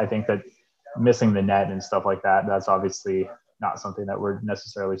shooting. I think that missing the net and stuff like that, that's obviously not something that we're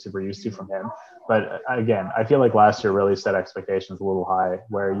necessarily super used to from him. But again, I feel like last year really set expectations a little high,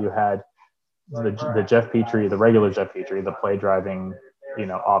 where you had the Jeff Petrie, the regular Jeff Petrie, the play driving,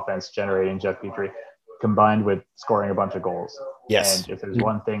 offense generating Jeff Petrie, combined with scoring a bunch of goals. Yes. And if there's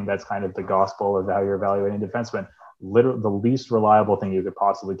one thing that's kind of the gospel of how you're evaluating defensemen, literally the least reliable thing you could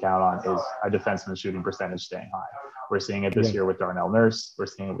possibly count on is a defenseman's shooting percentage staying high. We're seeing it this year with Darnell Nurse. We're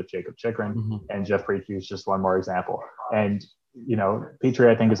seeing it with Jacob Chikrin, and Jeff Petrie is just one more example. And,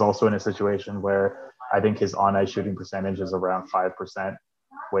 Petrie, I think, is also in a situation where I think his on-ice shooting percentage is around 5%,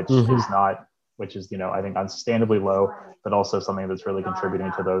 which is, I think unsustainably low, but also something that's really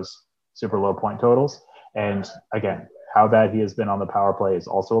contributing to those super low point totals. And again, how bad he has been on the power play is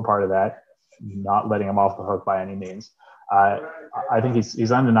also a part of that, not letting him off the hook by any means. I think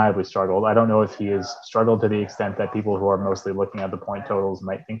he's undeniably struggled. I don't know if he has struggled to the extent that people who are mostly looking at the point totals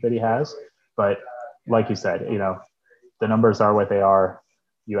might think that he has. But like you said, the numbers are what they are.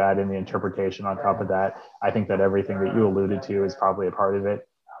 You add in the interpretation on top of that. I think that everything that you alluded to is probably a part of it.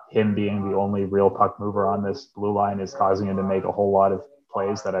 Him being the only real puck mover on this blue line is causing him to make a whole lot of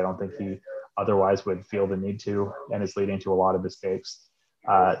plays that I don't think he otherwise would feel the need to, and it's leading to a lot of mistakes.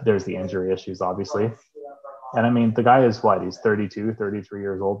 There's the injury issues, obviously. And I mean, the guy is he's 32, 33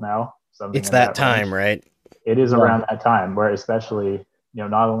 years old now. something. It's in that range. time, right? It is around that time where, especially,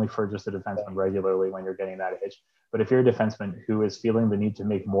 not only for just a defenseman regularly when you're getting that age, but if you're a defenseman who is feeling the need to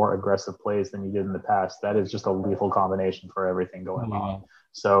make more aggressive plays than you did in the past, that is just a lethal combination for everything going on.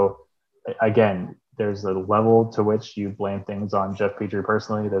 So again, there's a level to which you blame things on Jeff Petrie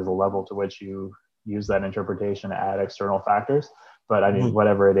personally. There's a level to which you use that interpretation to add external factors. But I mean,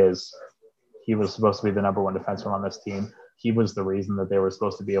 whatever it is, he was supposed to be the number one defenseman on this team. He was the reason that they were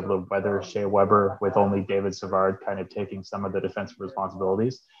supposed to be able to weather Shea Weber with only David Savard kind of taking some of the defensive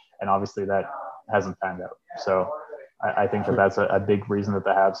responsibilities. And obviously that hasn't panned out. So I think that that's a big reason that the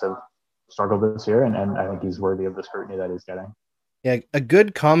Habs have struggled this year. And I think he's worthy of the scrutiny that he's getting. Yeah, a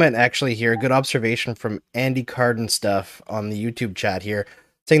good comment actually here, a good observation from Andy Carden stuff on the YouTube chat here,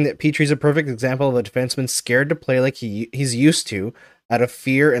 saying that Petrie's a perfect example of a defenseman scared to play like he's used to, out of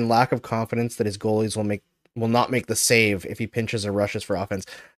fear and lack of confidence that his goalies will not make the save if he pinches or rushes for offense.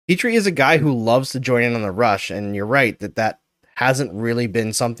 Petrie is a guy who loves to join in on the rush, and you're right that hasn't really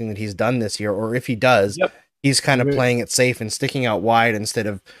been something that he's done this year, or if he does, he's kind of playing it safe and sticking out wide instead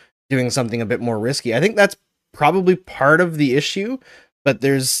of doing something a bit more risky. I think that's probably part of the issue, but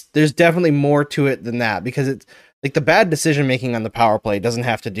there's definitely more to it than that, because it's like the bad decision making on the power play doesn't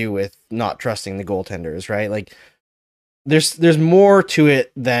have to do with not trusting the goaltenders, right? Like there's more to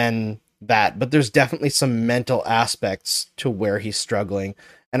it than that, but there's definitely some mental aspects to where he's struggling.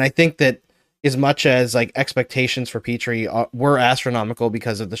 And I think that as much as like expectations for Petrie were astronomical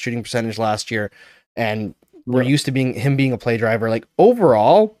because of the shooting percentage last year, and we're used to him being a play driver, like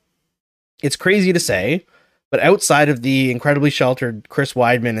overall, it's crazy to say, but outside of the incredibly sheltered Chris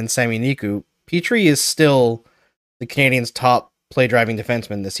Weidman and Sami Niku, Petrie is still the Canadiens' top play driving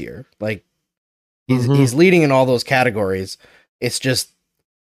defenseman this year. Like he's leading in all those categories. It's just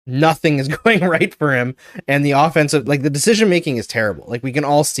nothing is going right for him, and the offensive, like the decision making is terrible. Like we can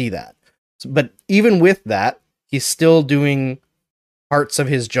all see that. But even with that, he's still doing parts of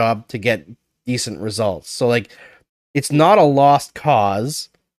his job to get decent results. So like it's not a lost cause.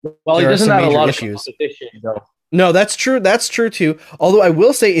 Well, he doesn't have a lot of competition, though. No, that's true. That's true too. Although I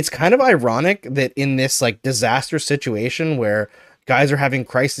will say it's kind of ironic that in this like disaster situation where guys are having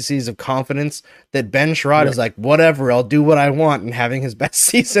crises of confidence, that Ben Sherratt is like, whatever, I'll do what I want, and having his best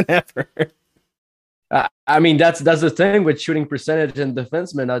season ever. I mean, that's the thing with shooting percentage and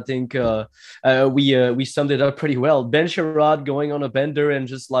defensemen. I think we summed it up pretty well. Ben Sherratt going on a bender and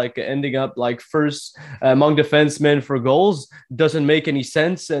just like ending up like first among defensemen for goals doesn't make any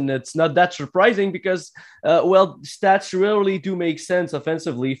sense, and it's not that surprising because stats rarely do make sense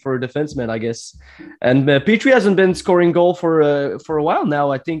offensively for defensemen, I guess. And Petrie hasn't been scoring goal for a while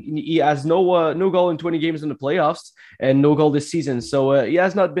now. I think he has no goal in 20 games in the playoffs and no goal this season. So he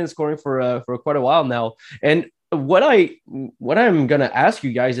has not been scoring for quite a while now. And what I'm gonna ask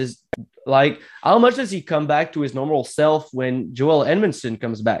you guys is, like, how much does he come back to his normal self when Joel Edmondson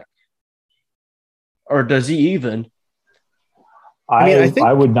comes back, or does he even?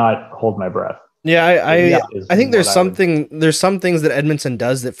 I would not hold my breath. Yeah, I think there's some things that Edmondson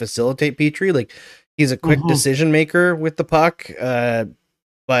does that facilitate Petrie. Like he's a quick decision maker with the puck.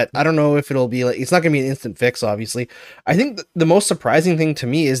 But I don't know if it'll be like, it's not going to be an instant fix, obviously. I think the most surprising thing to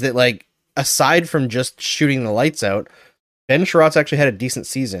me is that, like, aside from just shooting the lights out, Ben Sherratt's actually had a decent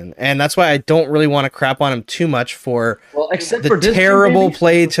season. And that's why I don't really want to crap on him too much for the terrible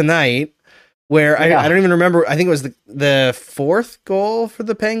play tonight, where I don't even remember. I think it was the fourth goal for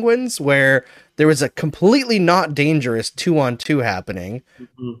the Penguins, where there was a completely not dangerous 2-on-2 happening,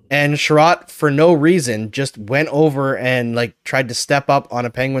 and Sherratt, for no reason, just went over and like tried to step up on a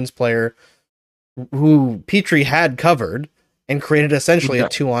Penguins player who Petrie had covered and created essentially a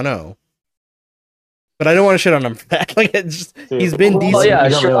 2-on-0. But I don't want to shit on him for that. Like he's been decent.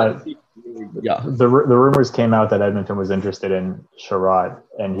 The rumors came out that Edmonton was interested in Sherratt,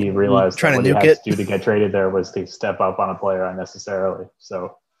 and he realized that what he had to do to get traded there was to step up on a player unnecessarily.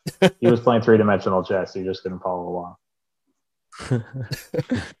 So he was playing three-dimensional chess. You just couldn't follow along.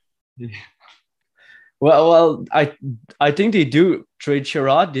 Well, I think they do trade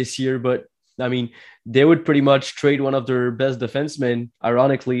Sherratt this year, but I mean, they would pretty much trade one of their best defensemen,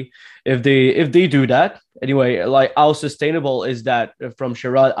 ironically, if they do that. Anyway, like, how sustainable is that from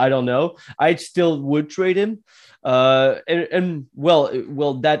Sherratt? I don't know. I still would trade him. And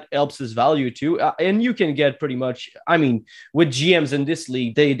that helps his value too. And you can get pretty much, I mean, with GMs in this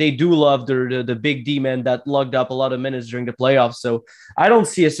league, they do love the big D men that logged up a lot of minutes during the playoffs. So I don't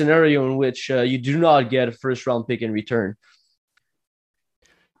see a scenario in which you do not get a first round pick in return.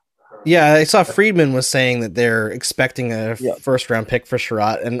 Yeah, I saw Friedman was saying that they're expecting a first round pick for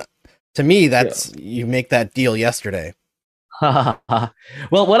Sherratt, and to me, that's you make that deal yesterday.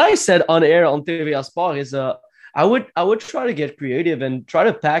 Well, what I said on air on TVA Sport is I would try to get creative and try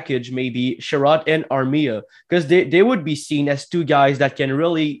to package maybe Sherrod and Armia because they would be seen as two guys that can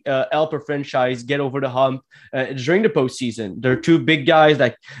really help a franchise get over the hump during the postseason. They're two big guys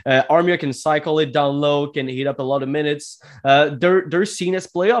that Armia can cycle it down low, can heat up a lot of minutes. They're seen as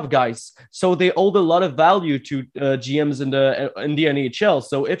playoff guys, so they hold a lot of value to GMs in the NHL.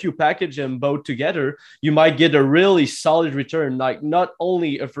 So if you package them both together, you might get a really solid return, like not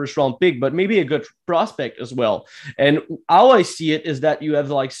only a first round pick, but maybe a good prospect as well. And how I see it is that you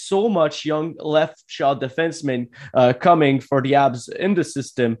have like so much young left shot defensemen coming for the Abs in the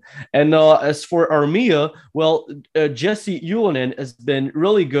system. And as for Armia, well, Jesse Ulonen has been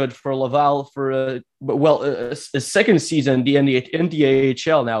really good for Laval for a second season in the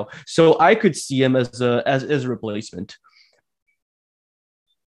AHL now. So I could see him as his replacement.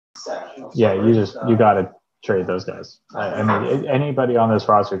 Yeah, you got to trade those guys. I mean, anybody on this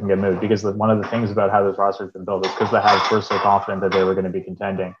roster can get moved because one of the things about how this roster has been built is because the Habs were so confident that they were going to be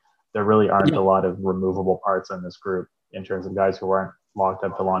contending. There really aren't a lot of removable parts in this group in terms of guys who aren't locked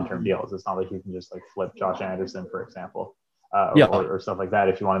up to long-term deals. It's not like you can just like flip Josh Anderson, for example, or stuff like that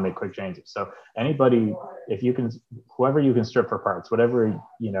if you want to make quick changes. So anybody, if you can, whoever you can strip for parts, whatever,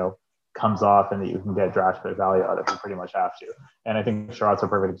 comes off and that you can get draft pick value out of, you pretty much have to. And I think Sherrod's a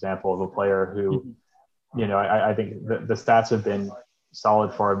perfect example of a player who, I think the stats have been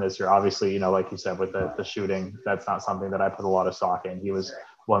solid for him this year. Obviously, like you said, with the shooting, that's not something that I put a lot of stock in. He was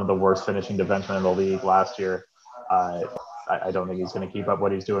one of the worst finishing defensemen in the league last year. I don't think he's going to keep up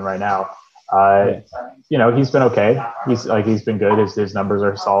what he's doing right now. He's been okay. He's been good. His numbers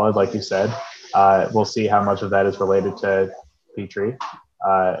are solid, like you said. We'll see how much of that is related to Petrie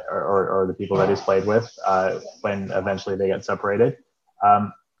or the people that he's played with when eventually they get separated.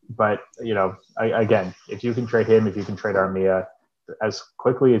 But, again, if you can trade him, if you can trade Armia as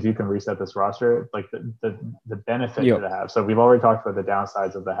quickly as you can reset this roster, like the benefit to the Habs. So we've already talked about the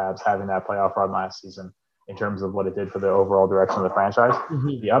downsides of the Habs having that playoff run last season in terms of what it did for the overall direction of the franchise.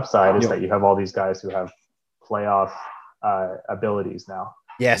 Mm-hmm. The upside is that you have all these guys who have playoff abilities now.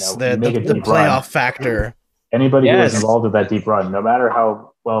 Yes, the playoff factor. Anybody who was involved with that deep run, no matter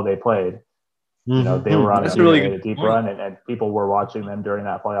how well they played, they were on a deep run, and people were watching them during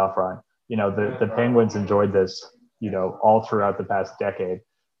that playoff run. The Penguins enjoyed this, all throughout the past decade,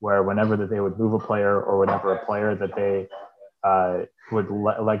 where whenever that they would move a player or whenever a player that they would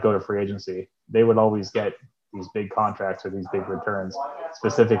let go to free agency, they would always get these big contracts or these big returns,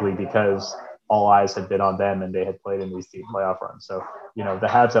 specifically because all eyes had been on them and they had played in these deep playoff runs. So, the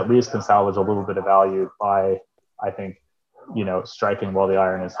Habs at least can salvage a little bit of value by, I think, striking while the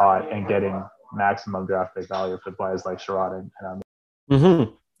iron is hot and getting maximum draft pick value for players like Sherrod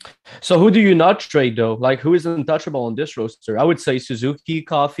and So who do you not trade though? Like who is untouchable on this roster? I would say Suzuki,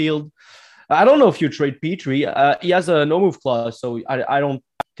 Caulfield. I don't know if you trade Petrie. He has a no move clause, so I don't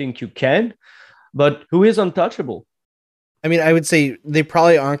think you can. But who is untouchable? I mean, I would say they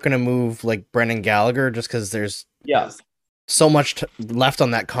probably aren't going to move like Brendan Gallagher just because there's so much left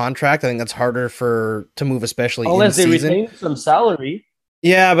on that contract. I think that's harder to move, especially unless in they season. retain some salary.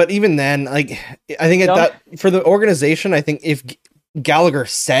 Yeah, but even then, like I think that for the organization, I think if Gallagher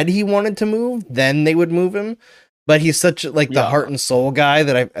said he wanted to move, then they would move him. But he's such like the heart and soul guy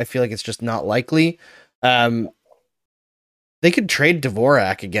that I feel like it's just not likely. They could trade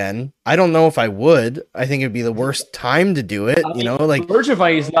Dvorak again. I don't know if I would. I think it'd be the worst time to do it. Like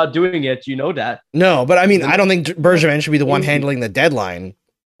Bergevin is not doing it. You know that. No, but I mean, I don't think Bergevin should be the one handling the deadline,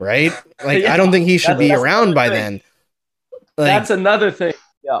 right? Like, I don't think he should be around by then. Like, that's another thing.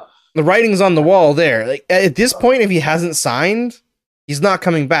 Yeah, the writing's on the wall there. Like at this point, if he hasn't signed, he's not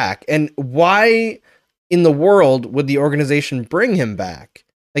coming back. And why in the world would the organization bring him back?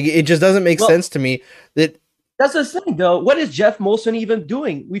 Like, it just doesn't make sense to me that. That's the thing, though. What is Jeff Molson even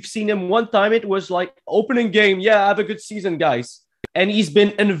doing? We've seen him one time. It was like opening game. Yeah, have a good season, guys. And he's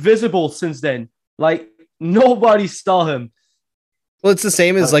been invisible since then. Like, nobody saw him. Well, it's the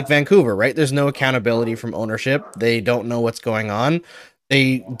same as like Vancouver, right? There's no accountability from ownership. They don't know what's going on.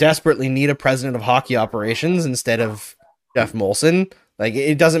 They desperately need a president of hockey operations instead of Jeff Molson. Like,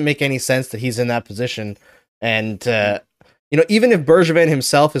 it doesn't make any sense that he's in that position. And, even if Bergevin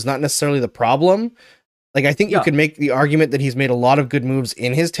himself is not necessarily the problem, like, I think you could make the argument that he's made a lot of good moves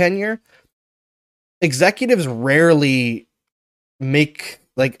in his tenure. Executives rarely make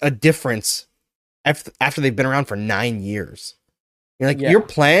like a difference after they've been around for 9 years. Your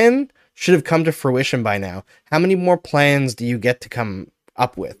plan should have come to fruition by now. How many more plans do you get to come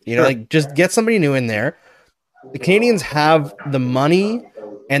up with? Just get somebody new in there. The Canadians have the money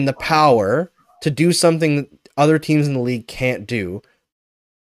and the power to do something other teams in the league can't do.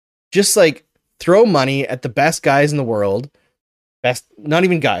 Just like throw money at the best guys in the world. Best, not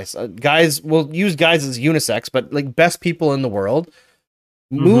even guys. Guys, we'll use guys as unisex, but like best people in the world.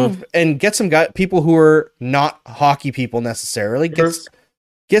 Move and get some people who are not hockey people necessarily.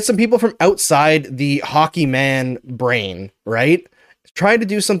 Get some people from outside the hockey man brain, right? Try to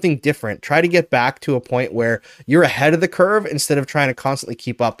do something different. Try to get back to a point where you're ahead of the curve instead of trying to constantly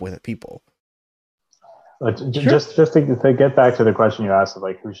keep up with people. Just to get back to the question you asked of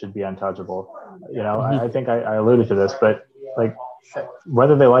like who should be untouchable, I think I alluded to this, but like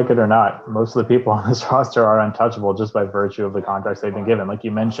whether they like it or not, most of the people on this roster are untouchable just by virtue of the contracts they've been given. Like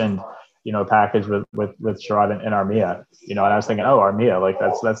you mentioned, package with Sherrod and Armia, and I was thinking, Armia, like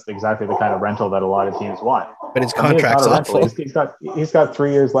that's exactly the kind of rental that a lot of teams want. But his contract's awful. He's got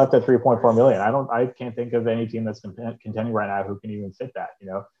 3 years left at $3.4 million. I can't think of any team that's contending right now who can even fit that.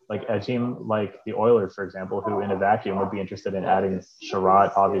 Like a team like the Oilers, for example, who in a vacuum would be interested in adding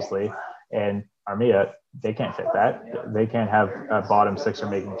Sherrod, obviously, and Armia. They can't fit that. They can't have a bottom sixer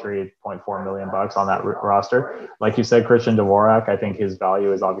making $3.4 million on that roster. Like you said, Christian Dvorak, I think his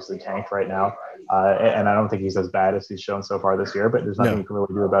value is obviously tanked right now. And I don't think he's as bad as he's shown so far this year, but there's nothing you can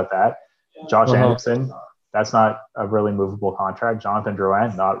really do about that. Josh Anderson, that's not a really movable contract. Jonathan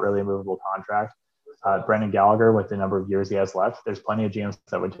Drouin, not really a movable contract. Brendan Gallagher, with the number of years he has left, there's plenty of GMs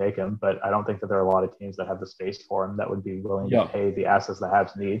that would take him, but I don't think that there are a lot of teams that have the space for him that would be willing to pay the assets the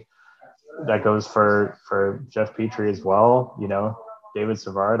Habs need. That goes for Jeff Petrie as well. David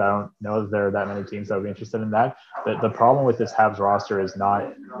Savard. I don't know if there are that many teams that would be interested in that. But the problem with this Habs roster is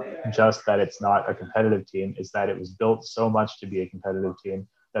not just that it's not a competitive team, it's that it was built so much to be a competitive team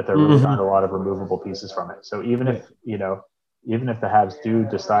that there really aren't a lot of removable pieces from it. So even if the Habs do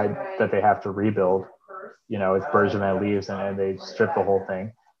decide that they have to rebuild, if Bergevin leaves and they strip the whole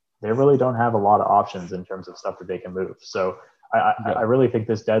thing, they really don't have a lot of options in terms of stuff that they can move. So I really think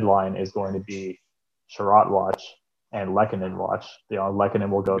this deadline is going to be Sherrod watch and Lehkonen watch. Lehkonen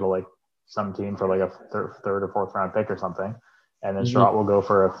will go to like some team for like a third or fourth round pick or something, and then Sherrod will go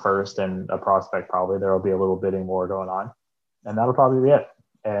for a first and a prospect. Probably there will be a little bidding war going on, and that'll probably be it.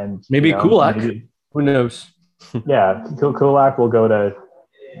 And maybe Kulak. Who knows? Yeah, Kulak will go to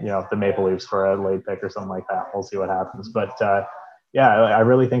the Maple Leafs for a late pick or something like that. We'll see what happens. But I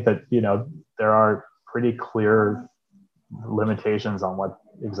really think that there are pretty clear limitations on what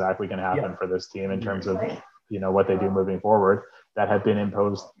exactly can happen for this team in terms of what they do moving forward that have been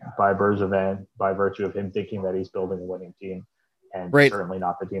imposed by Bergevin by virtue of him thinking that he's building a winning team, and certainly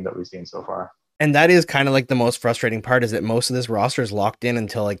not the team that we've seen so far. And that is kind of like the most frustrating part, is that most of this roster is locked in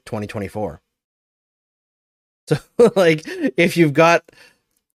until like 2024. So like if you've got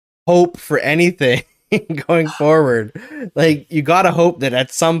hope for anything going forward, like you got to hope that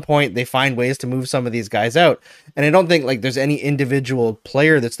at some point they find ways to move some of these guys out. And I don't think like there's any individual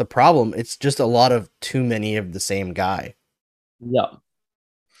player that's the problem. It's just a lot of too many of the same guy. Yeah,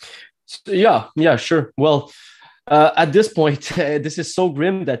 sure. Well, at this point, this is so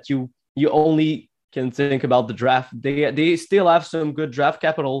grim that you only can think about the draft. They still have some good draft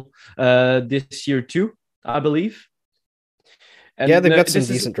capital this year too, I believe. And they've got some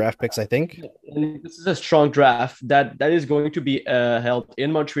decent draft picks, I think. And this is a strong draft that is going to be held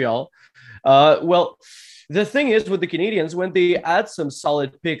in Montreal. Well, the thing is with the Canadiens, when they add some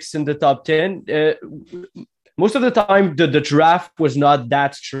solid picks in the top 10, most of the time the draft was not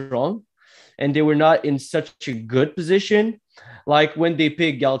that strong and they were not in such a good position. Like when they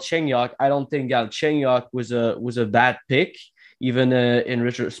picked Galchenyuk, I don't think Galchenyuk was a bad pick, even in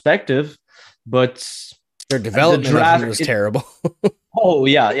retrospective, but their development was terrible. Oh,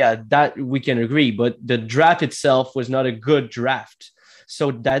 yeah, that we can agree. But the draft itself was not a good draft.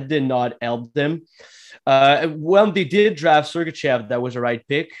 So that did not help them. When they did draft Sergachev, that was a right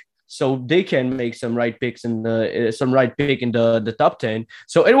pick. So they can make some right picks in the top 10.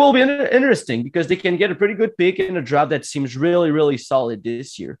 So it will be interesting because they can get a pretty good pick in a draft that seems really, really solid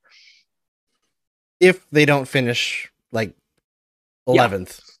this year. If they don't finish like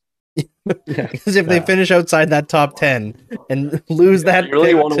 11th. Because if they finish outside that top 10 and lose that pick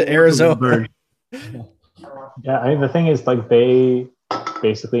to Arizona. Yeah, I mean, the thing is, like, they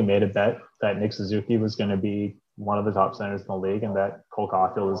basically made a bet that Nick Suzuki was going to be one of the top centers in the league and that Cole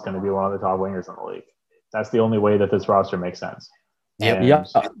Caulfield is going to be one of the top wingers in the league. That's the only way that this roster makes sense.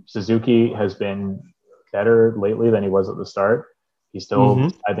 Suzuki has been better lately than he was at the start. He still,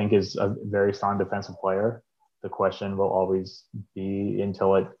 I think, is a very strong defensive player. The question will always be,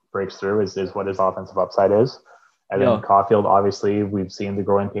 until it breaks through, is what his offensive upside is. And then Caulfield, obviously, we've seen the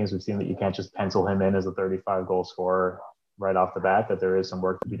growing pains. We've seen that you can't just pencil him in as a 35-goal scorer right off the bat, that there is some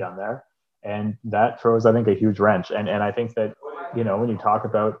work to be done there. And that throws, I think, a huge wrench. And I think that, when you talk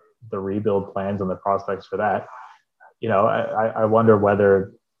about the rebuild plans and the prospects for that, I wonder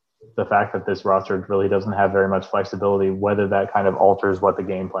whether the fact that this roster really doesn't have very much flexibility, whether that kind of alters what the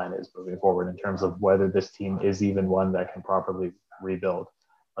game plan is moving forward in terms of whether this team is even one that can properly rebuild,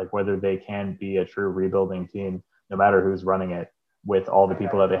 like whether they can be a true rebuilding team, no matter who's running it, with all the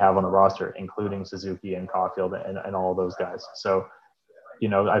people that they have on the roster, including Suzuki and Caulfield and all of those guys. So,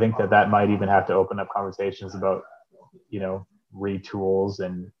 I think that might even have to open up conversations about, retools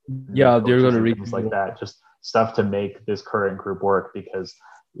and Yeah, they're going to things like that, just stuff to make this current group work because,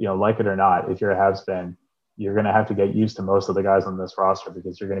 like it or not, if you're a Habs fan, you're going to have to get used to most of the guys on this roster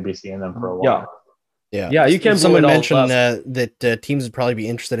because you're going to be seeing them for a while. Yeah, you can. Someone mentioned that teams would probably be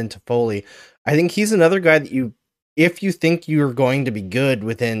interested in Toffoli. I think he's another guy that if you think you're going to be good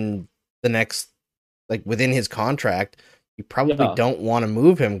within the next, within his contract, you probably don't want to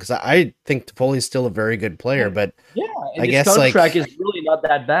move him because I think Toffoli's still a very good player, but I guess his contract is really not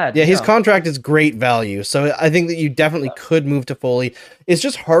that bad. Yeah, his contract is great value, so I think that you definitely could move Toffoli. It's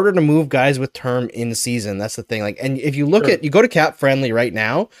just harder to move guys with term in season. That's the thing. And if you look at, you go to Cap Friendly right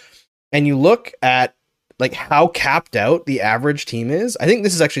now, and you look at how capped out the average team is. I think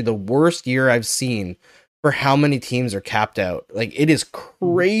this is actually the worst year I've seen for how many teams are capped out. It is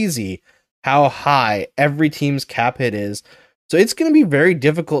crazy how high every team's cap hit is. So it's going to be very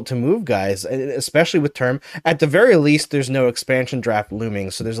difficult to move guys, especially with term. At the very least, there's no expansion draft looming,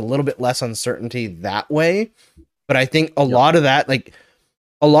 so there's a little bit less uncertainty that way. But I think a lot of that,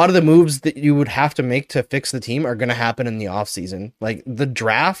 a lot of the moves that you would have to make to fix the team are going to happen in the offseason. The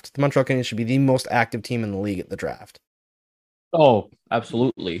draft, the Montreal Canadiens should be the most active team in the league at the draft. Oh,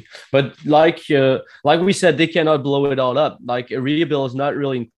 absolutely. But like we said, they cannot blow it all up. A rebuild is not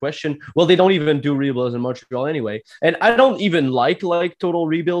really in question. Well, they don't even do rebuilds in Montreal anyway. And I don't even like total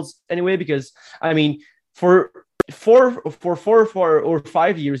rebuilds anyway, because I mean, for 4 or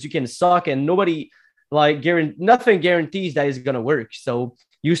 5 years, you can suck and nobody nothing guarantees that is going to work. So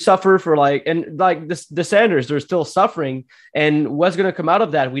you suffer for the Sanders, they're still suffering, and what's going to come out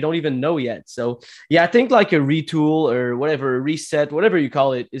of that, we don't even know yet. So yeah, I think a retool or whatever, a reset, whatever you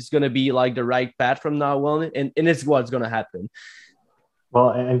call it, is going to be the right path from now on, and it's what's going to happen. Well,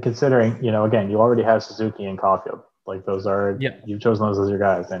 and considering, again, you already have Suzuki and Caulfield. Those are, you've chosen those as your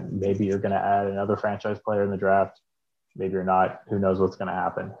guys, and maybe you're going to add another franchise player in the draft. Maybe you're not. Who knows what's going to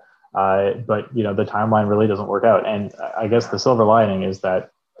happen? But the timeline really doesn't work out. And I guess the silver lining is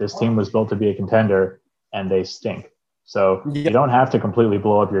that this team was built to be a contender, and they stink. So you don't have to completely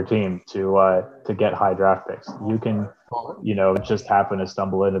blow up your team to get high draft picks. You can, just happen to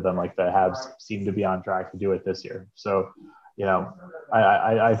stumble into them like the Habs seem to be on track to do it this year. So,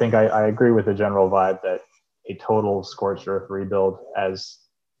 I think I agree with the general vibe that a total scorched earth rebuild, as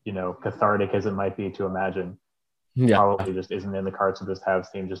cathartic as it might be to imagine, probably just isn't in the cards of this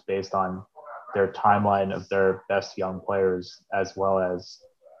Habs team, just based on their timeline of their best young players, as well as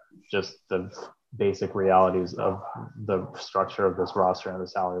just the basic realities of the structure of this roster and the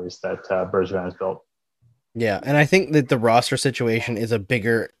salaries that Bergevin has built. Yeah, and I think that the roster situation is a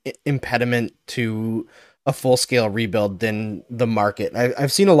bigger impediment to a full-scale rebuild than the market.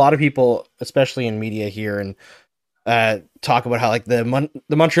 I've seen a lot of people, especially in media here, and talk about how the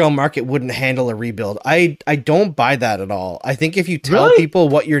Montreal market wouldn't handle a rebuild. I don't buy that at all. I think if you tell people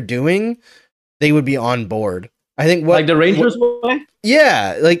what you're doing, they would be on board. I think the Rangers way?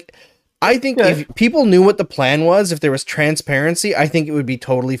 Yeah, I think if people knew what the plan was, if there was transparency, I think it would be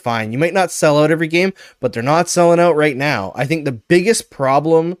totally fine. You might not sell out every game, but they're not selling out right now. I think the biggest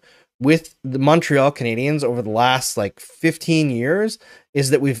problem with the Montreal Canadiens over the last 15 years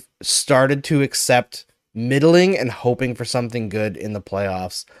is that we've started to accept middling and hoping for something good in the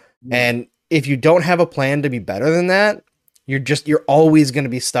playoffs. And if you don't have a plan to be better than that, you're always going to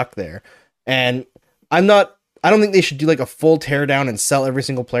be stuck there. And I don't think they should do a full teardown and sell every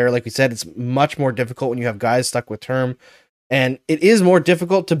single player. Like we said, it's much more difficult when you have guys stuck with term, and it is more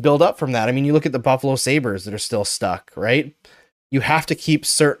difficult to build up from that. I mean, you look at the Buffalo Sabres that are still stuck, right? You have to keep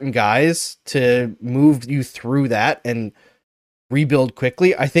certain guys to move you through that and rebuild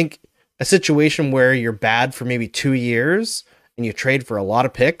quickly. I think a situation where you're bad for maybe 2 years and you trade for a lot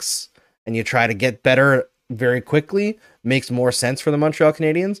of picks and you try to get better very quickly makes more sense for the Montreal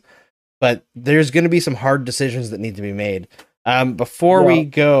Canadiens. But there's going to be some hard decisions that need to be made. Before we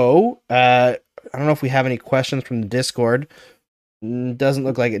go, I don't know if we have any questions from the Discord. Doesn't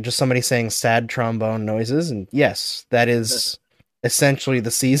look like it. Just somebody saying sad trombone noises. And yes, that is essentially the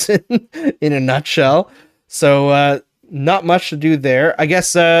season in a nutshell. So not much to do there. I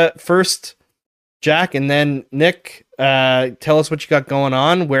guess first Jack and then Nick, tell us what you got going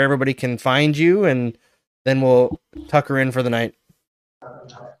on, where everybody can find you, and then we'll tuck her in for the night.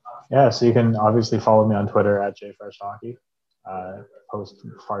 Yeah, so you can obviously follow me on Twitter at jfreshhockey. Post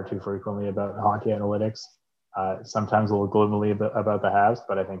far too frequently about hockey analytics. Sometimes a little gloomily about the Habs,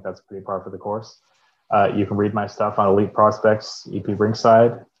 but I think that's pretty par for the course. You can read my stuff on Elite Prospects, EP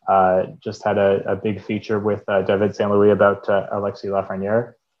Rinkside. Just had a big feature with David St. Louis about Alexis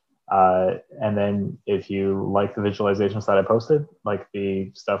Lafreniere. And then if you like the visualizations that I posted, like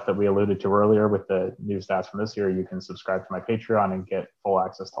the stuff that we alluded to earlier with the new stats from this year, you can subscribe to my Patreon and get full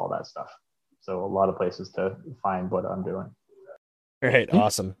access to all that stuff. So a lot of places to find what I'm doing. All right,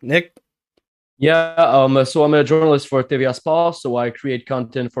 awesome. Nick? Yeah, so I'm a journalist for TVA Sport, so I create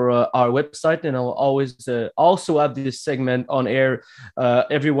content for our website, and I'll always also have this segment on air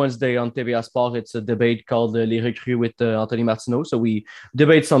every Wednesday on TVA Sport. It's a debate called Les Recrues with Anthony Martineau. So we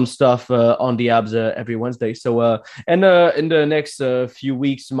debate some stuff on the Habs every Wednesday. So and in the next few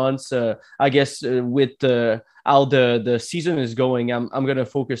weeks, months, I guess with how the season is going, I'm going to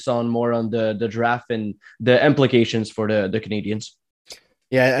focus on more on the draft and the implications for the Canadians.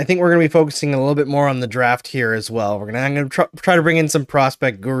 Yeah, I think we're going to be focusing a little bit more on the draft here as well. I'm going to try to bring in some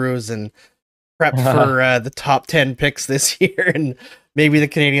prospect gurus and prep for the top 10 picks this year, and maybe the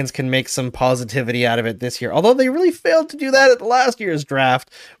Canadians can make some positivity out of it this year. Although they really failed to do that at last year's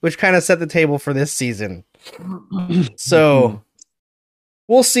draft, which kind of set the table for this season. So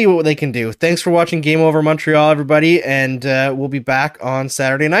we'll see what they can do. Thanks for watching Game Over Montreal, everybody, and we'll be back on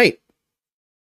Saturday night.